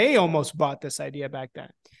agency, and they almost bought this idea back then.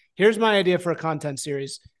 Here's my idea for a content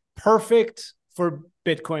series. Perfect for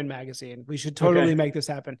Bitcoin magazine. We should totally make this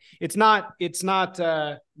happen. It's not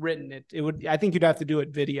written. It would, I think you'd have to do it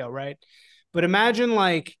video, right? But imagine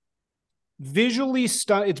like visually it's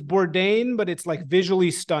Bourdain, but it's like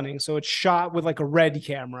visually stunning. So it's shot with like a red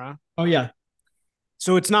camera. Oh yeah.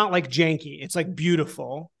 So it's not like janky. It's like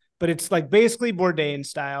beautiful, but it's like basically Bourdain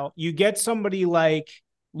style. You get somebody like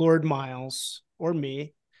Lord Miles or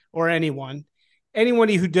me or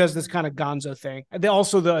anybody who does this kind of gonzo thing.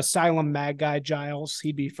 Also the Asylum Mag guy, Giles,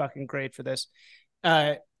 he'd be fucking great for this.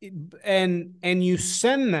 And you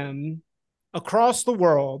send them across the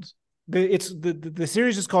world. The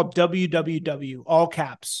series is called WWW, all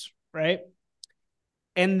caps, right?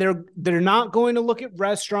 And they're not going to look at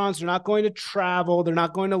restaurants. They're not going to travel. They're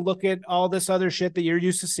not going to look at all this other shit that you're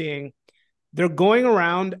used to seeing. They're going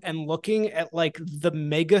around and looking at like the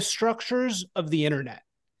mega structures of the internet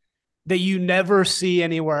that you never see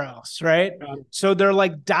anywhere else, right? So they're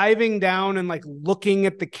like diving down and like looking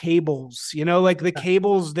at the cables, like the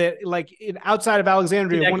cables that like outside of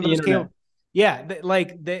Alexandria, one of those cables. Yeah,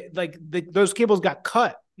 those cables got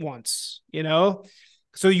cut once,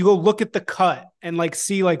 So you go look at the cut and like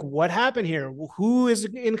see like what happened here. Who is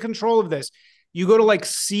in control of this? You go to like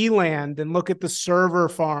Sealand and look at the server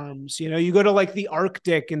farms. You go to like the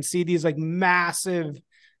Arctic and see these like massive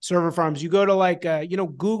server farms. You go to like,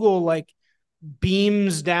 Google like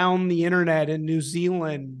beams down the internet in New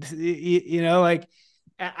Zealand,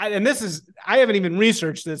 and I haven't even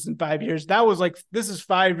researched this in 5 years. This is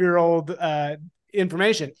 5-year-old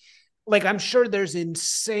information. Like, I'm sure there's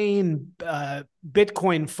insane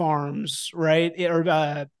Bitcoin farms, right?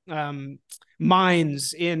 Or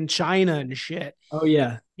mines in China and shit. Oh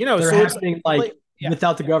yeah. They're So happening like yeah,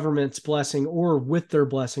 without the government's blessing or with their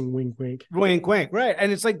blessing, wink wink. wink, wink, right?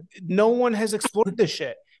 And it's like no one has explored this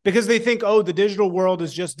shit because they think, oh, the digital world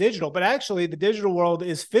is just digital, but actually the digital world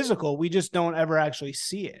is physical. We just don't ever actually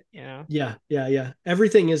see it, Yeah.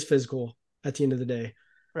 Everything is physical at the end of the day.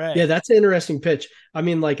 Right. Yeah, that's an interesting pitch. I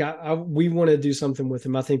mean, like we want to do something with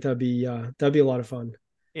him. I think that'd be a lot of fun.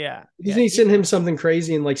 Yeah. You need to send him something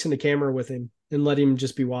crazy and like send a camera with him and let him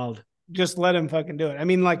just be wild. Just let him fucking do it. I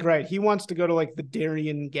mean, like, right. He wants to go to like the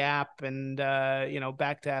Darien Gap and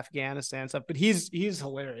back to Afghanistan and stuff, but he's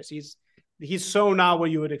hilarious. He's so not what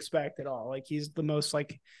you would expect at all. Like, he's the most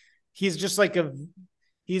like,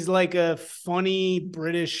 he's like a funny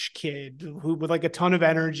British kid who with like a ton of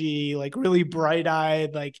energy, like really bright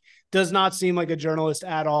eyed, like does not seem like a journalist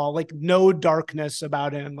at all. Like no darkness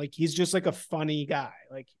about him. Like he's just like a funny guy.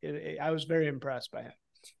 Like I was very impressed by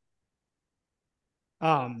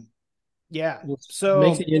him. Yeah. So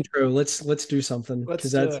make the intro. Let's do something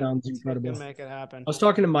because that sounds incredible. Make it happen. I was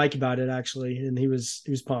talking to Mike about it actually, and he was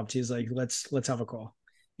pumped. He's like, let's have a call.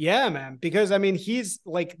 Yeah, man. Because I mean, he's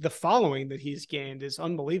like the following that he's gained is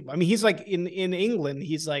unbelievable. I mean, he's like in England,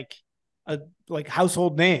 he's like a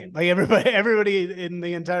household name. Like everybody in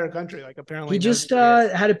the entire country, like apparently. He just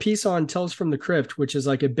had a piece on Tales from the Crypt, which is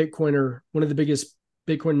like a Bitcoiner, one of the biggest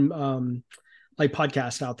Bitcoin like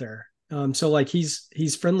podcasts out there. So like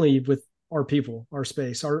he's friendly with our people, our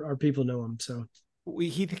space, our people know him. So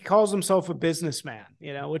he calls himself a businessman,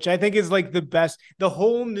 which I think is like the best. The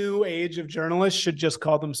whole new age of journalists should just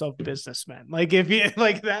call themselves businessmen. Like if you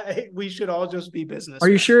like that, we should all just be businessmen. Are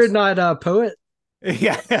you sure not a poet?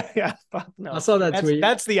 Yeah. Fuck no. I saw that tweet.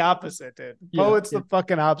 That's the opposite, dude. Poet's the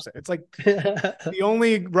fucking opposite. It's like the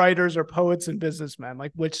only writers are poets and businessmen.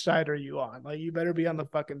 Like, which side are you on? Like, you better be on the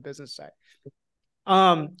fucking business side.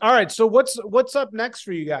 All right. So what's up next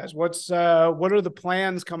for you guys? What are the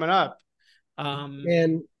plans coming up?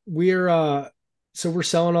 And we're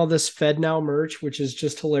selling all this FedNow merch, which is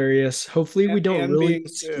just hilarious. Hopefully we don't really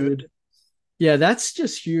get sued. Yeah, that's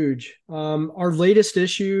just huge. Our latest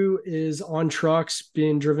issue is on trucks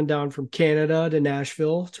being driven down from Canada to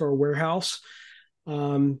Nashville to our warehouse.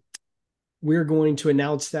 We're going to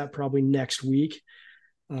announce that probably next week.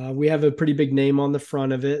 We have a pretty big name on the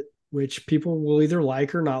front of it, which people will either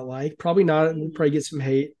like or not like. Probably not. We'll probably get some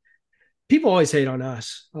hate. People always hate on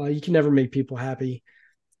us. You can never make people happy.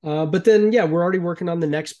 But then, yeah, we're already working on the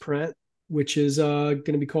next print, which is going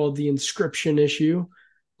to be called the Inscription issue.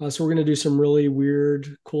 So we're going to do some really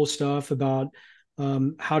weird, cool stuff about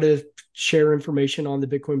how to share information on the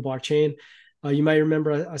Bitcoin blockchain. You might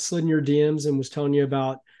remember I slid in your DMs and was telling you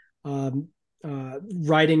about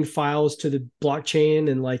writing files to the blockchain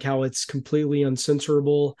and like how it's completely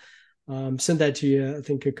uncensorable. Sent that to you, I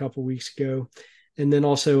think, a couple of weeks ago. And then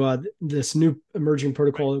also this new emerging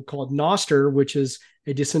protocol called Nostr, which is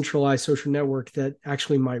a decentralized social network that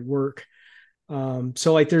actually might work.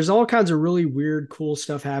 So like there's all kinds of really weird, cool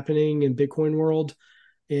stuff happening in Bitcoin world.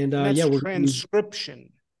 And we're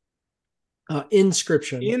transcription.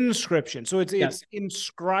 Inscription. So it's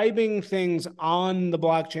inscribing things on the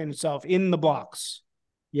blockchain itself in the blocks.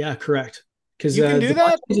 Yeah, correct. Because you can do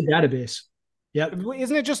that. It's a database. Yep.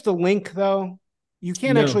 Isn't it just a link though? You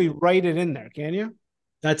can't actually write it in there, can you?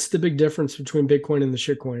 That's the big difference between Bitcoin and the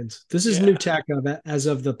shitcoins. This is new tech as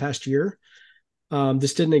of the past year.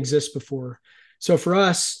 This didn't exist before. So for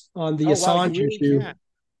us on the Assange issue,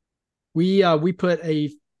 we put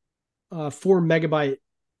a 4 megabyte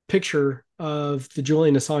picture of the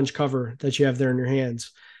Julian Assange cover that you have there in your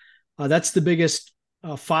hands. That's the biggest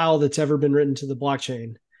file that's ever been written to the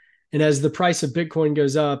blockchain. And as the price of Bitcoin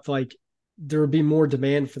goes up, like there would be more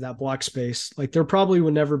demand for that block space. Like there probably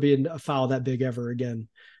would never be a file that big ever again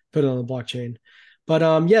put on the blockchain. But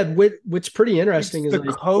what's pretty interesting is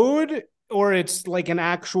the code, or it's like an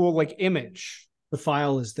actual like image. The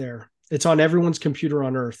file is there. It's on everyone's computer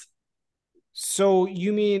on Earth. So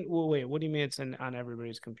you mean, well, wait, what do you mean it's on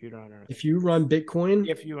everybody's computer on Earth? If you run Bitcoin.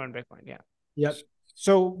 Yeah. Yep.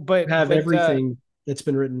 So, but have everything that's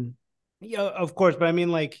been written. Yeah, of course. But I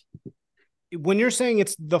mean, like, when you're saying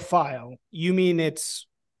it's the file, you mean it's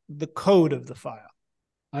the code of the file.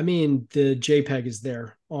 I mean, the JPEG is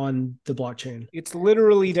there on the blockchain. It's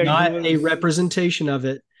literally there. Not a representation of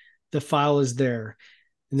it. The file is there.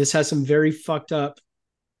 And this has some very fucked up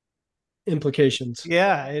implications.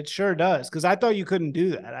 Yeah, it sure does. Because I thought you couldn't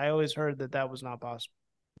do that. I always heard that was not possible.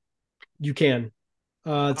 You can.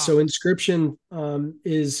 So inscriptions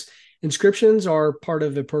are part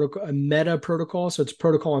of a protocol, a meta protocol. So it's a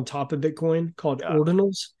protocol on top of Bitcoin called Yeah.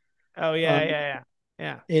 ordinals. Oh yeah,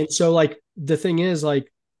 yeah. And so like the thing is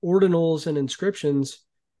like ordinals and inscriptions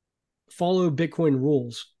follow Bitcoin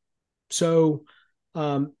rules. So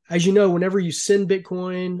as you know, whenever you send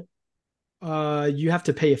Bitcoin, you have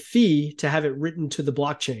to pay a fee to have it written to the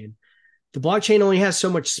blockchain. The blockchain only has so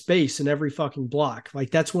much space in every fucking block. Like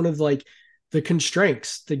that's one of like the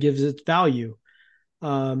constraints that gives it value.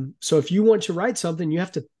 So if you want to write something, you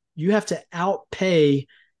have to outpay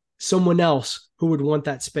someone else who would want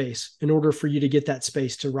that space in order for you to get that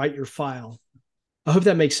space to write your file. I hope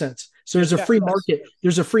that makes sense. So there's a free market.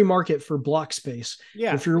 There's a free market for block space.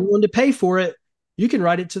 Yeah. If you're willing to pay for it, you can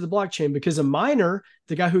write it to the blockchain, because a miner,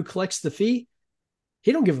 the guy who collects the fee,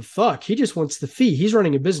 he don't give a fuck. He just wants the fee. He's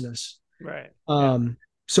running a business. Right.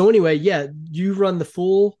 So anyway, yeah, you run the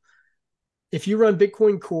full. If you run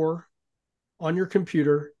Bitcoin Core on your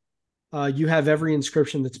computer, you have every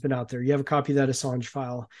inscription that's been out there. You have a copy of that Assange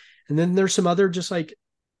file, and then there's some other just like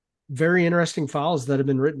very interesting files that have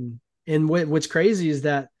been written. And what's crazy is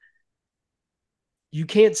that you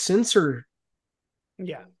can't censor.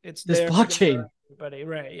 Yeah, it's this there blockchain. Everybody,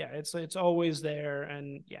 right? Yeah, it's always there,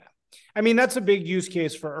 and yeah, I mean that's a big use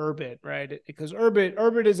case for Urbit, right? Because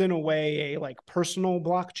Urbit is in a way a like personal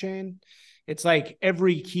blockchain. It's like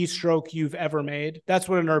every keystroke you've ever made. That's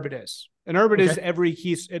what an Urbit is. An Urbit is every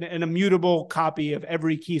key, an immutable copy of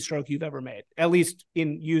every keystroke you've ever made, at least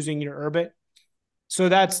in using your Urbit. So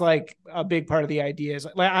that's like a big part of the idea. Is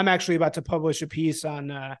like I'm actually about to publish a piece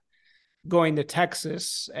on going to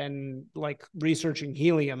Texas and like researching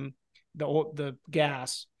helium, the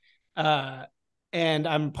gas, and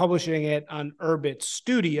I'm publishing it on Urbit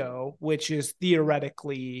Studio, which is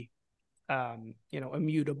theoretically,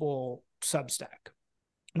 immutable Substack.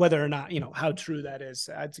 Whether or not how true that is,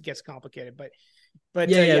 it gets complicated. But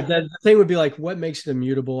The thing would be like, what makes it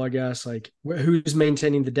immutable? I guess like who's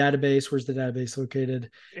maintaining the database? Where's the database located?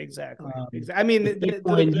 Exactly. I mean,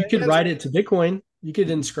 Bitcoin, you could write it to Bitcoin. You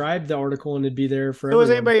could inscribe the article and it'd be there for. So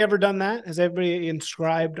has anybody ever done that? Has everybody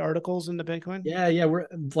inscribed articles into Bitcoin? Yeah. We're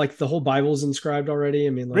like the whole Bible's inscribed already.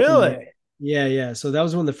 I mean, like, really? Yeah. So that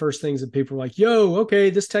was one of the first things that people were like, "Yo, okay,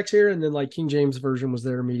 this text here," and then like King James version was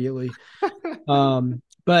there immediately.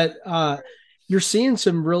 But you're seeing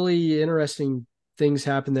some really interesting things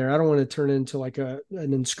happen there. I don't want to turn into like an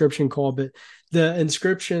inscription call, but the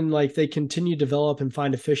inscription, like they continue to develop and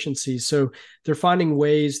find efficiencies. So they're finding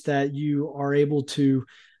ways that you are able to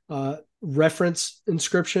reference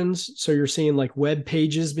inscriptions. So you're seeing like web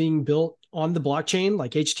pages being built on the blockchain,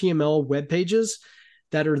 like HTML web pages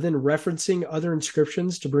that are then referencing other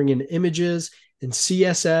inscriptions to bring in images and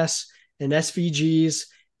CSS and SVGs.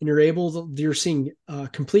 And you're seeing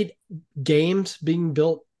complete games being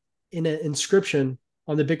built in an inscription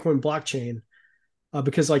on the Bitcoin blockchain,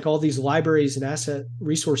 because like all these libraries and asset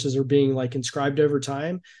resources are being like inscribed over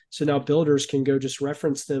time. So now builders can go just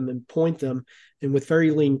reference them and point them, and with very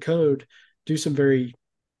lean code, do some very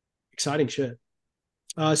exciting shit.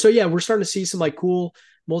 So yeah, we're starting to see some like cool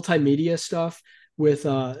multimedia stuff with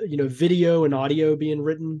video and audio being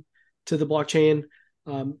written to the blockchain.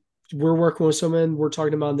 We're working with someone. We're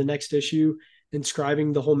talking about in the next issue,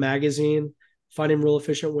 inscribing the whole magazine, finding real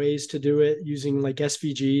efficient ways to do it using like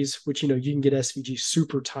SVGs, which, you can get SVGs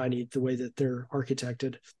super tiny the way that they're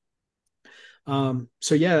architected.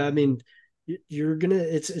 So yeah, I mean,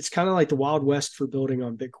 it's kind of like the Wild West for building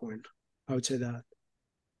on Bitcoin. I would say that.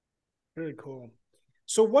 Very cool.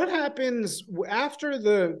 So what happens after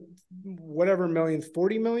the whatever millionth,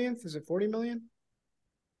 40 millionth? Is it 40 million?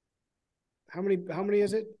 How many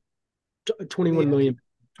is it? 21 million.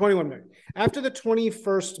 21 million. After the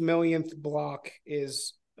 21st millionth block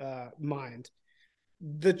is mined,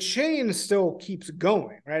 the chain still keeps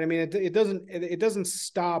going, right? I mean, it doesn't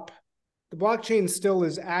stop. The blockchain still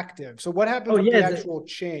is active. So what happens with the actual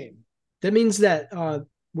chain? That means that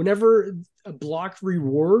whenever a block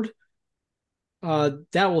reward,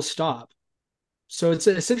 that will stop. So it's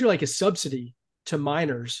essentially like a subsidy to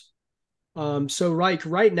miners. So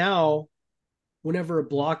right now, whenever a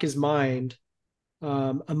block is mined,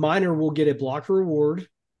 a miner will get a block reward,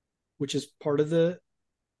 which is part of the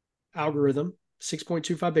algorithm,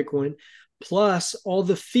 6.25 Bitcoin, plus all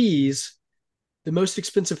the fees, the most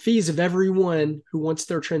expensive fees of everyone who wants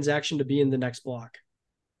their transaction to be in the next block.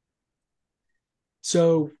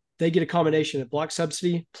 So they get a combination of block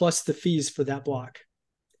subsidy plus the fees for that block.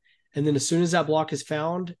 And then as soon as that block is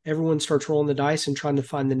found, everyone starts rolling the dice and trying to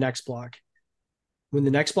find the next block. When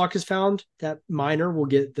the next block is found, that miner will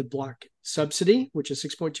get the block subsidy, which is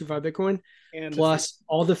 6.25 Bitcoin, And plus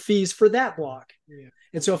all the fees for that block. Yeah.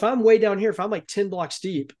 And so if I'm way down here, if I'm like 10 blocks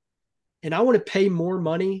deep and I want to pay more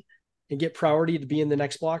money and get priority to be in the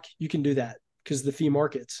next block, you can do that because the fee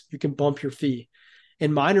markets, you can bump your fee.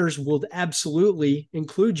 And miners will absolutely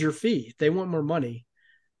include your fee. They want more money.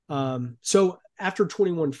 So after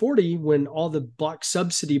 2140, when all the block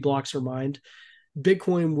subsidy blocks are mined,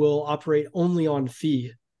 Bitcoin will operate only on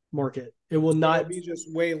fee market. It will not be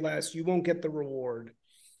just way less. You won't get the reward.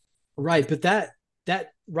 Right. But that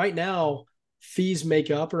right now, fees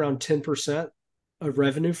make up around 10% of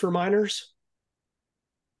revenue for miners.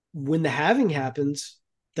 When the halving happens,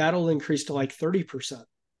 that'll increase to like 30%.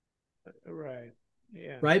 Right.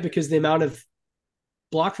 Yeah. Right. Because the amount of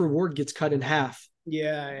block reward gets cut in half.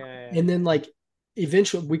 Yeah. And then like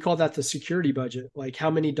eventually we call that the security budget. Like how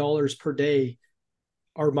many dollars per day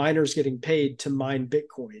are miners getting paid to mine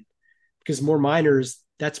Bitcoin? Because more miners,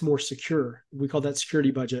 that's more secure. We call that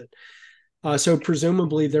security budget. So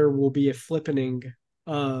presumably there will be a flippening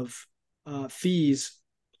of fees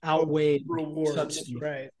outweigh rewards, subsidy.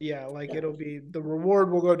 right? Yeah, like it'll be the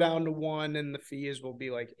reward will go down to 1 and the fees will be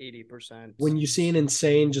like 80%. When you see an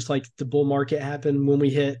insane, just like the bull market happen, when we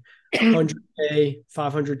hit 100K,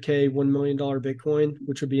 500K, $1 million Bitcoin,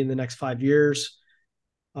 which would be in the next 5 years,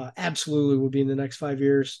 absolutely will be in the next 5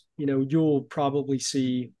 years. You'll probably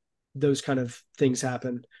see those kind of things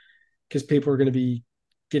happen because people are going to be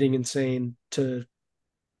getting insane to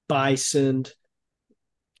buy, send,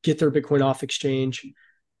 get their Bitcoin off exchange.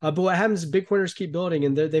 But what happens is Bitcoiners keep building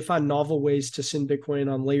and they find novel ways to send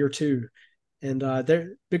Bitcoin on layer 2. And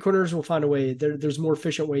Bitcoiners will find a way. There's more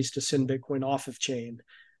efficient ways to send Bitcoin off of chain.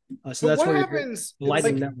 So that's what happens.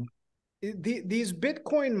 Lightning Network. These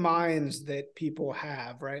Bitcoin mines that people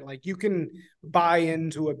have, right? Like you can buy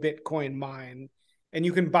into a Bitcoin mine and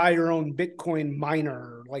you can buy your own Bitcoin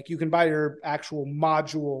miner. Like you can buy your actual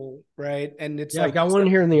module, right? And it's I've got one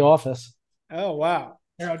here in the office. Oh, wow.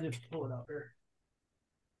 Here, I'll just pull it up here.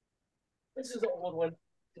 This is the old one.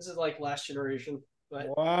 This is like last generation.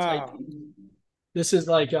 But wow. This is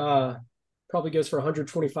like probably goes for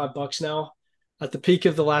 $125 now. At the peak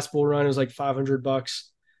of the last bull run, it was like $500.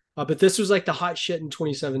 But this was like the hot shit in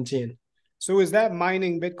 2017. So is that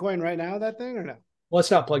mining Bitcoin right now, that thing, or no? Well,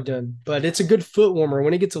 it's not plugged in, but it's a good foot warmer.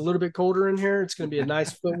 When it gets a little bit colder in here, it's going to be a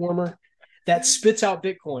nice foot warmer that spits out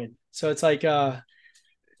Bitcoin. So it's like,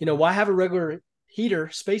 why have a regular heater,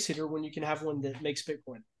 space heater, when you can have one that makes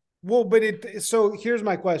Bitcoin? Well, but so here's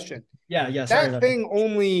my question. Yeah. That thing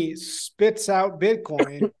only spits out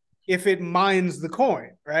Bitcoin if it mines the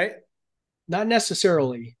coin, right? Not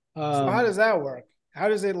necessarily. So how does that work? How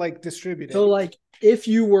does it like distribute it? So like if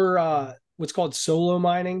you were what's called solo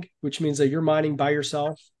mining, which means that you're mining by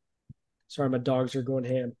yourself. Sorry, my dogs are going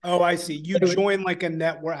ham. Oh, I see. You join like a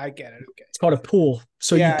network. I get it. Okay. It's called a pool.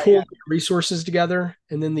 So you pool resources together,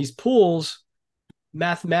 and then these pools,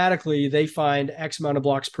 mathematically, they find X amount of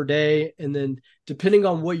blocks per day. And then depending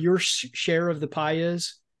on what your share of the pie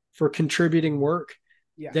is for contributing work,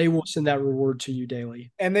 they will send that reward to you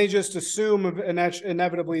daily. And they just assume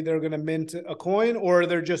inevitably they're going to mint a coin, or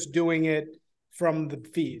they're just doing it from the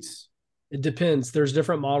fees. It depends. There's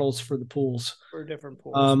different models for the pools. For different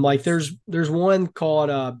pools. Like there's one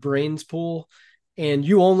called Brains Pool, and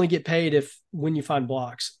you only get paid when you find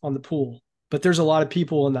blocks on the pool. But there's a lot of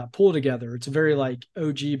people in that pool together. It's a very like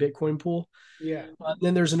OG Bitcoin pool. Yeah.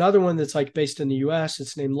 Then there's another one that's like based in the US.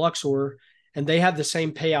 It's named Luxor, and they have the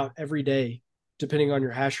same payout every day, depending on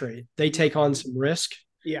your hash rate. They take on some risk.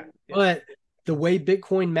 Yeah. But the way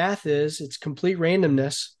Bitcoin math is, it's complete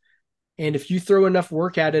randomness. And if you throw enough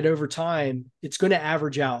work at it over time, it's going to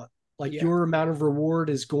average out. Like your amount of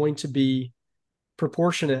reward is going to be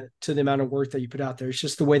proportionate to the amount of work that you put out there. It's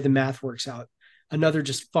just the way the math works out. Another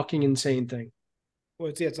just fucking insane thing.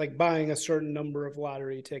 Well, it's like buying a certain number of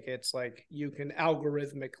lottery tickets. Like you can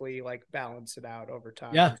algorithmically like balance it out over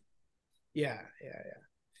time. Yeah.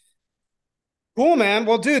 Cool, man.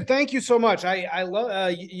 Well, dude, thank you so much. I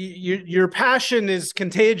love your passion is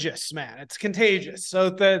contagious, man. It's contagious. So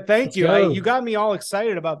thank you. You got me all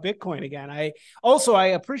excited about Bitcoin again. I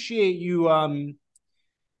appreciate you. I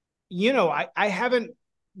haven't.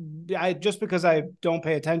 Just because I don't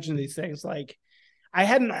pay attention to these things, like I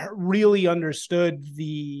hadn't really understood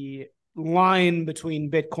the line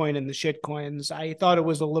between Bitcoin and the shit coins. I thought it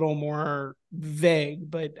was a little more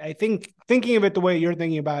vague, but I think thinking of it the way you're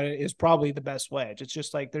thinking about it is probably the best way. It's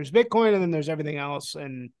just like there's Bitcoin and then there's everything else,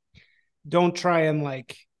 and don't try and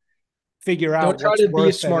like figure out. Don't try to be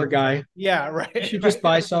a smart guy. Yeah, right. You should just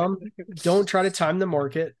buy some. Don't try to time the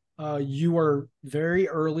market. You are very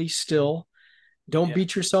early still. Don't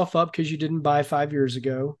beat yourself up because you didn't buy 5 years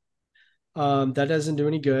ago. That doesn't do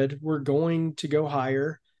any good. We're going to go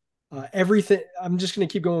higher. Everything, I'm just going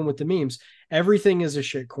to keep going with the memes. Everything is a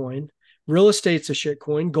shit coin. Real estate's a shit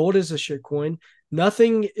coin. Gold is a shit coin.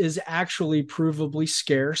 Nothing is actually provably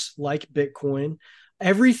scarce like Bitcoin.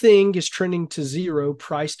 Everything is trending to zero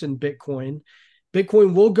priced in Bitcoin.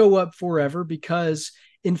 Bitcoin will go up forever because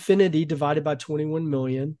infinity divided by 21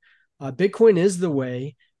 million. Bitcoin is the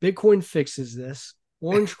way. Bitcoin fixes this.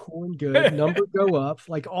 Orange coin, good. Number go up.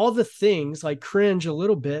 Like all the things, like cringe a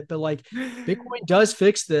little bit, but like Bitcoin does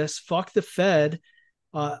fix this. Fuck the Fed.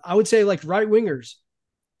 I would say like right wingers,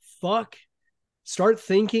 fuck. Start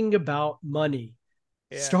thinking about money.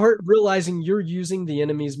 Yeah. Start realizing you're using the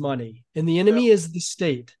enemy's money, and the enemy is the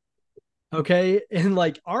state. Okay, and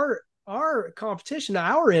like our competition,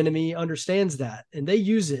 our enemy understands that, and they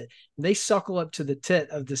use it. And they suckle up to the tit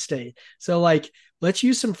of the state. So like, let's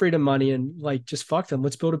use some freedom money and like just fuck them.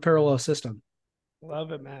 Let's build a parallel system.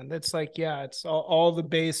 Love it, man. That's like, yeah, it's all the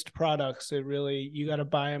based products. It really, you got to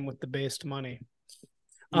buy them with the based money.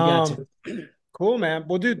 You got to. Cool, man.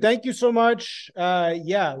 Well, dude, thank you so much.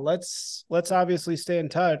 Yeah, let's obviously stay in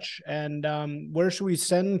touch. And where should we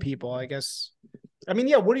send people? I guess. I mean,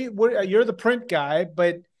 yeah. What you're the print guy,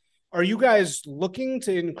 but are you guys looking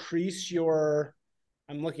to increase your?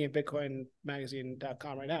 I'm looking at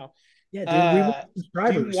BitcoinMagazine.com right now. Yeah, dude. We want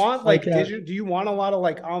subscribers. Do you want like do you want a lot of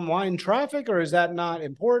like online traffic, or is that not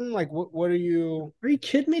important? Like, what are you? Are you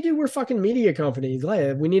kidding me, dude? We're fucking media companies.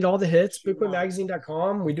 Like, we need all the hits.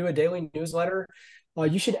 BitcoinMagazine.com. We do a daily newsletter.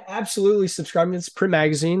 You should absolutely subscribe to this print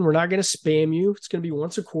magazine. We're not going to spam you. It's going to be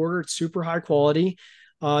once a quarter. It's super high quality.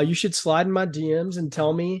 You should slide in my DMs and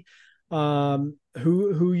tell me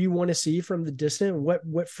who you want to see from the distant,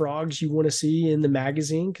 what frogs you want to see in the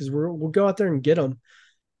magazine, because we'll go out there and get them.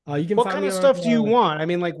 You can what find kind of me stuff on, do you want? I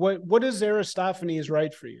mean, like what does Aristophanes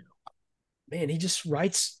write for you? Man, he just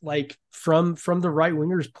writes like from the right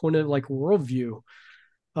winger's point of like worldview.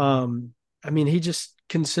 I mean, he just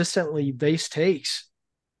consistently base takes.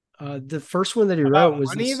 The first one that he About wrote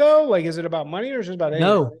was money this, though. Like, is it about money or is it about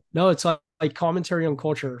anything? no, it's like commentary on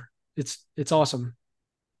culture. It's awesome.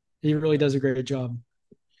 He really does a great job.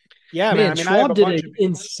 Yeah, man. Man, I mean, I have Schwab a did bunch an of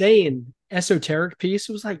insane esoteric piece.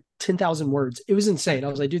 It was like 10,000 words. It was insane. I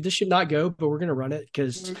was like, dude, this should not go, but we're gonna run it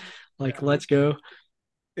because like let's go.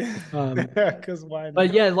 because why not?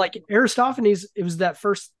 But yeah, like Aristophanes, it was that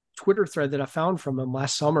first Twitter thread that I found from him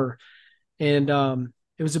last summer. And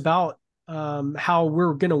it was about how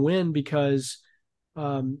we're gonna win because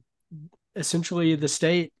um essentially the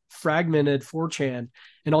state fragmented 4chan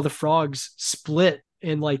and all the frogs split,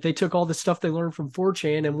 and like they took all the stuff they learned from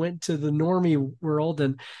 4chan and went to the normie world,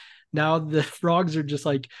 and now the frogs are just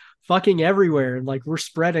like fucking everywhere, and like we're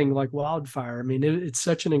spreading like wildfire. I mean, it's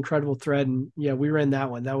such an incredible thread, and yeah, we ran that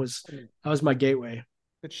one. That was my gateway.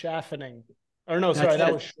 The chaffening, or no, That's sorry, that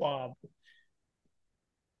it. was Schwab.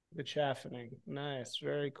 The chaffening, nice,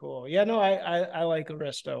 very cool. Yeah, no, I like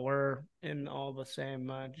Aristo. We're in all the same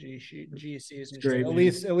GCs and shit. Great,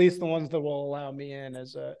 At least the ones that will allow me in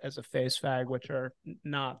as a face fag, which are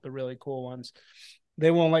not the really cool ones.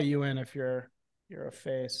 They won't let you in if you're a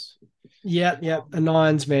face. Yeah,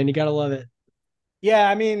 anons, man, you gotta love it. Yeah,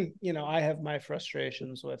 I mean, I have my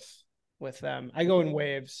frustrations with them. I go in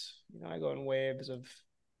waves. I go in waves of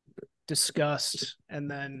disgust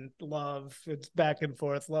and then love. It's back and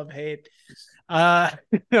forth, love, hate. But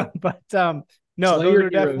no, those are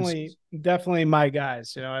definitely my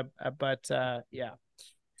guys, but yeah.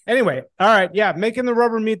 Anyway, all right, yeah, making the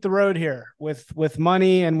rubber meet the road here with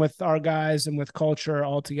money and with our guys and with culture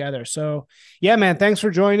all together. So yeah, man, thanks for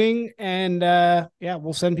joining. And yeah,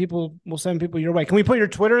 we'll send people your way. Can we put your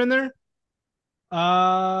Twitter in there?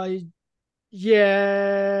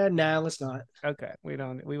 Yeah, nah, let's not. Okay, we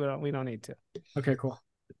don't need to. Okay,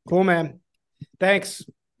 cool, man. Thanks.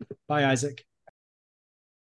 Bye, Isaac.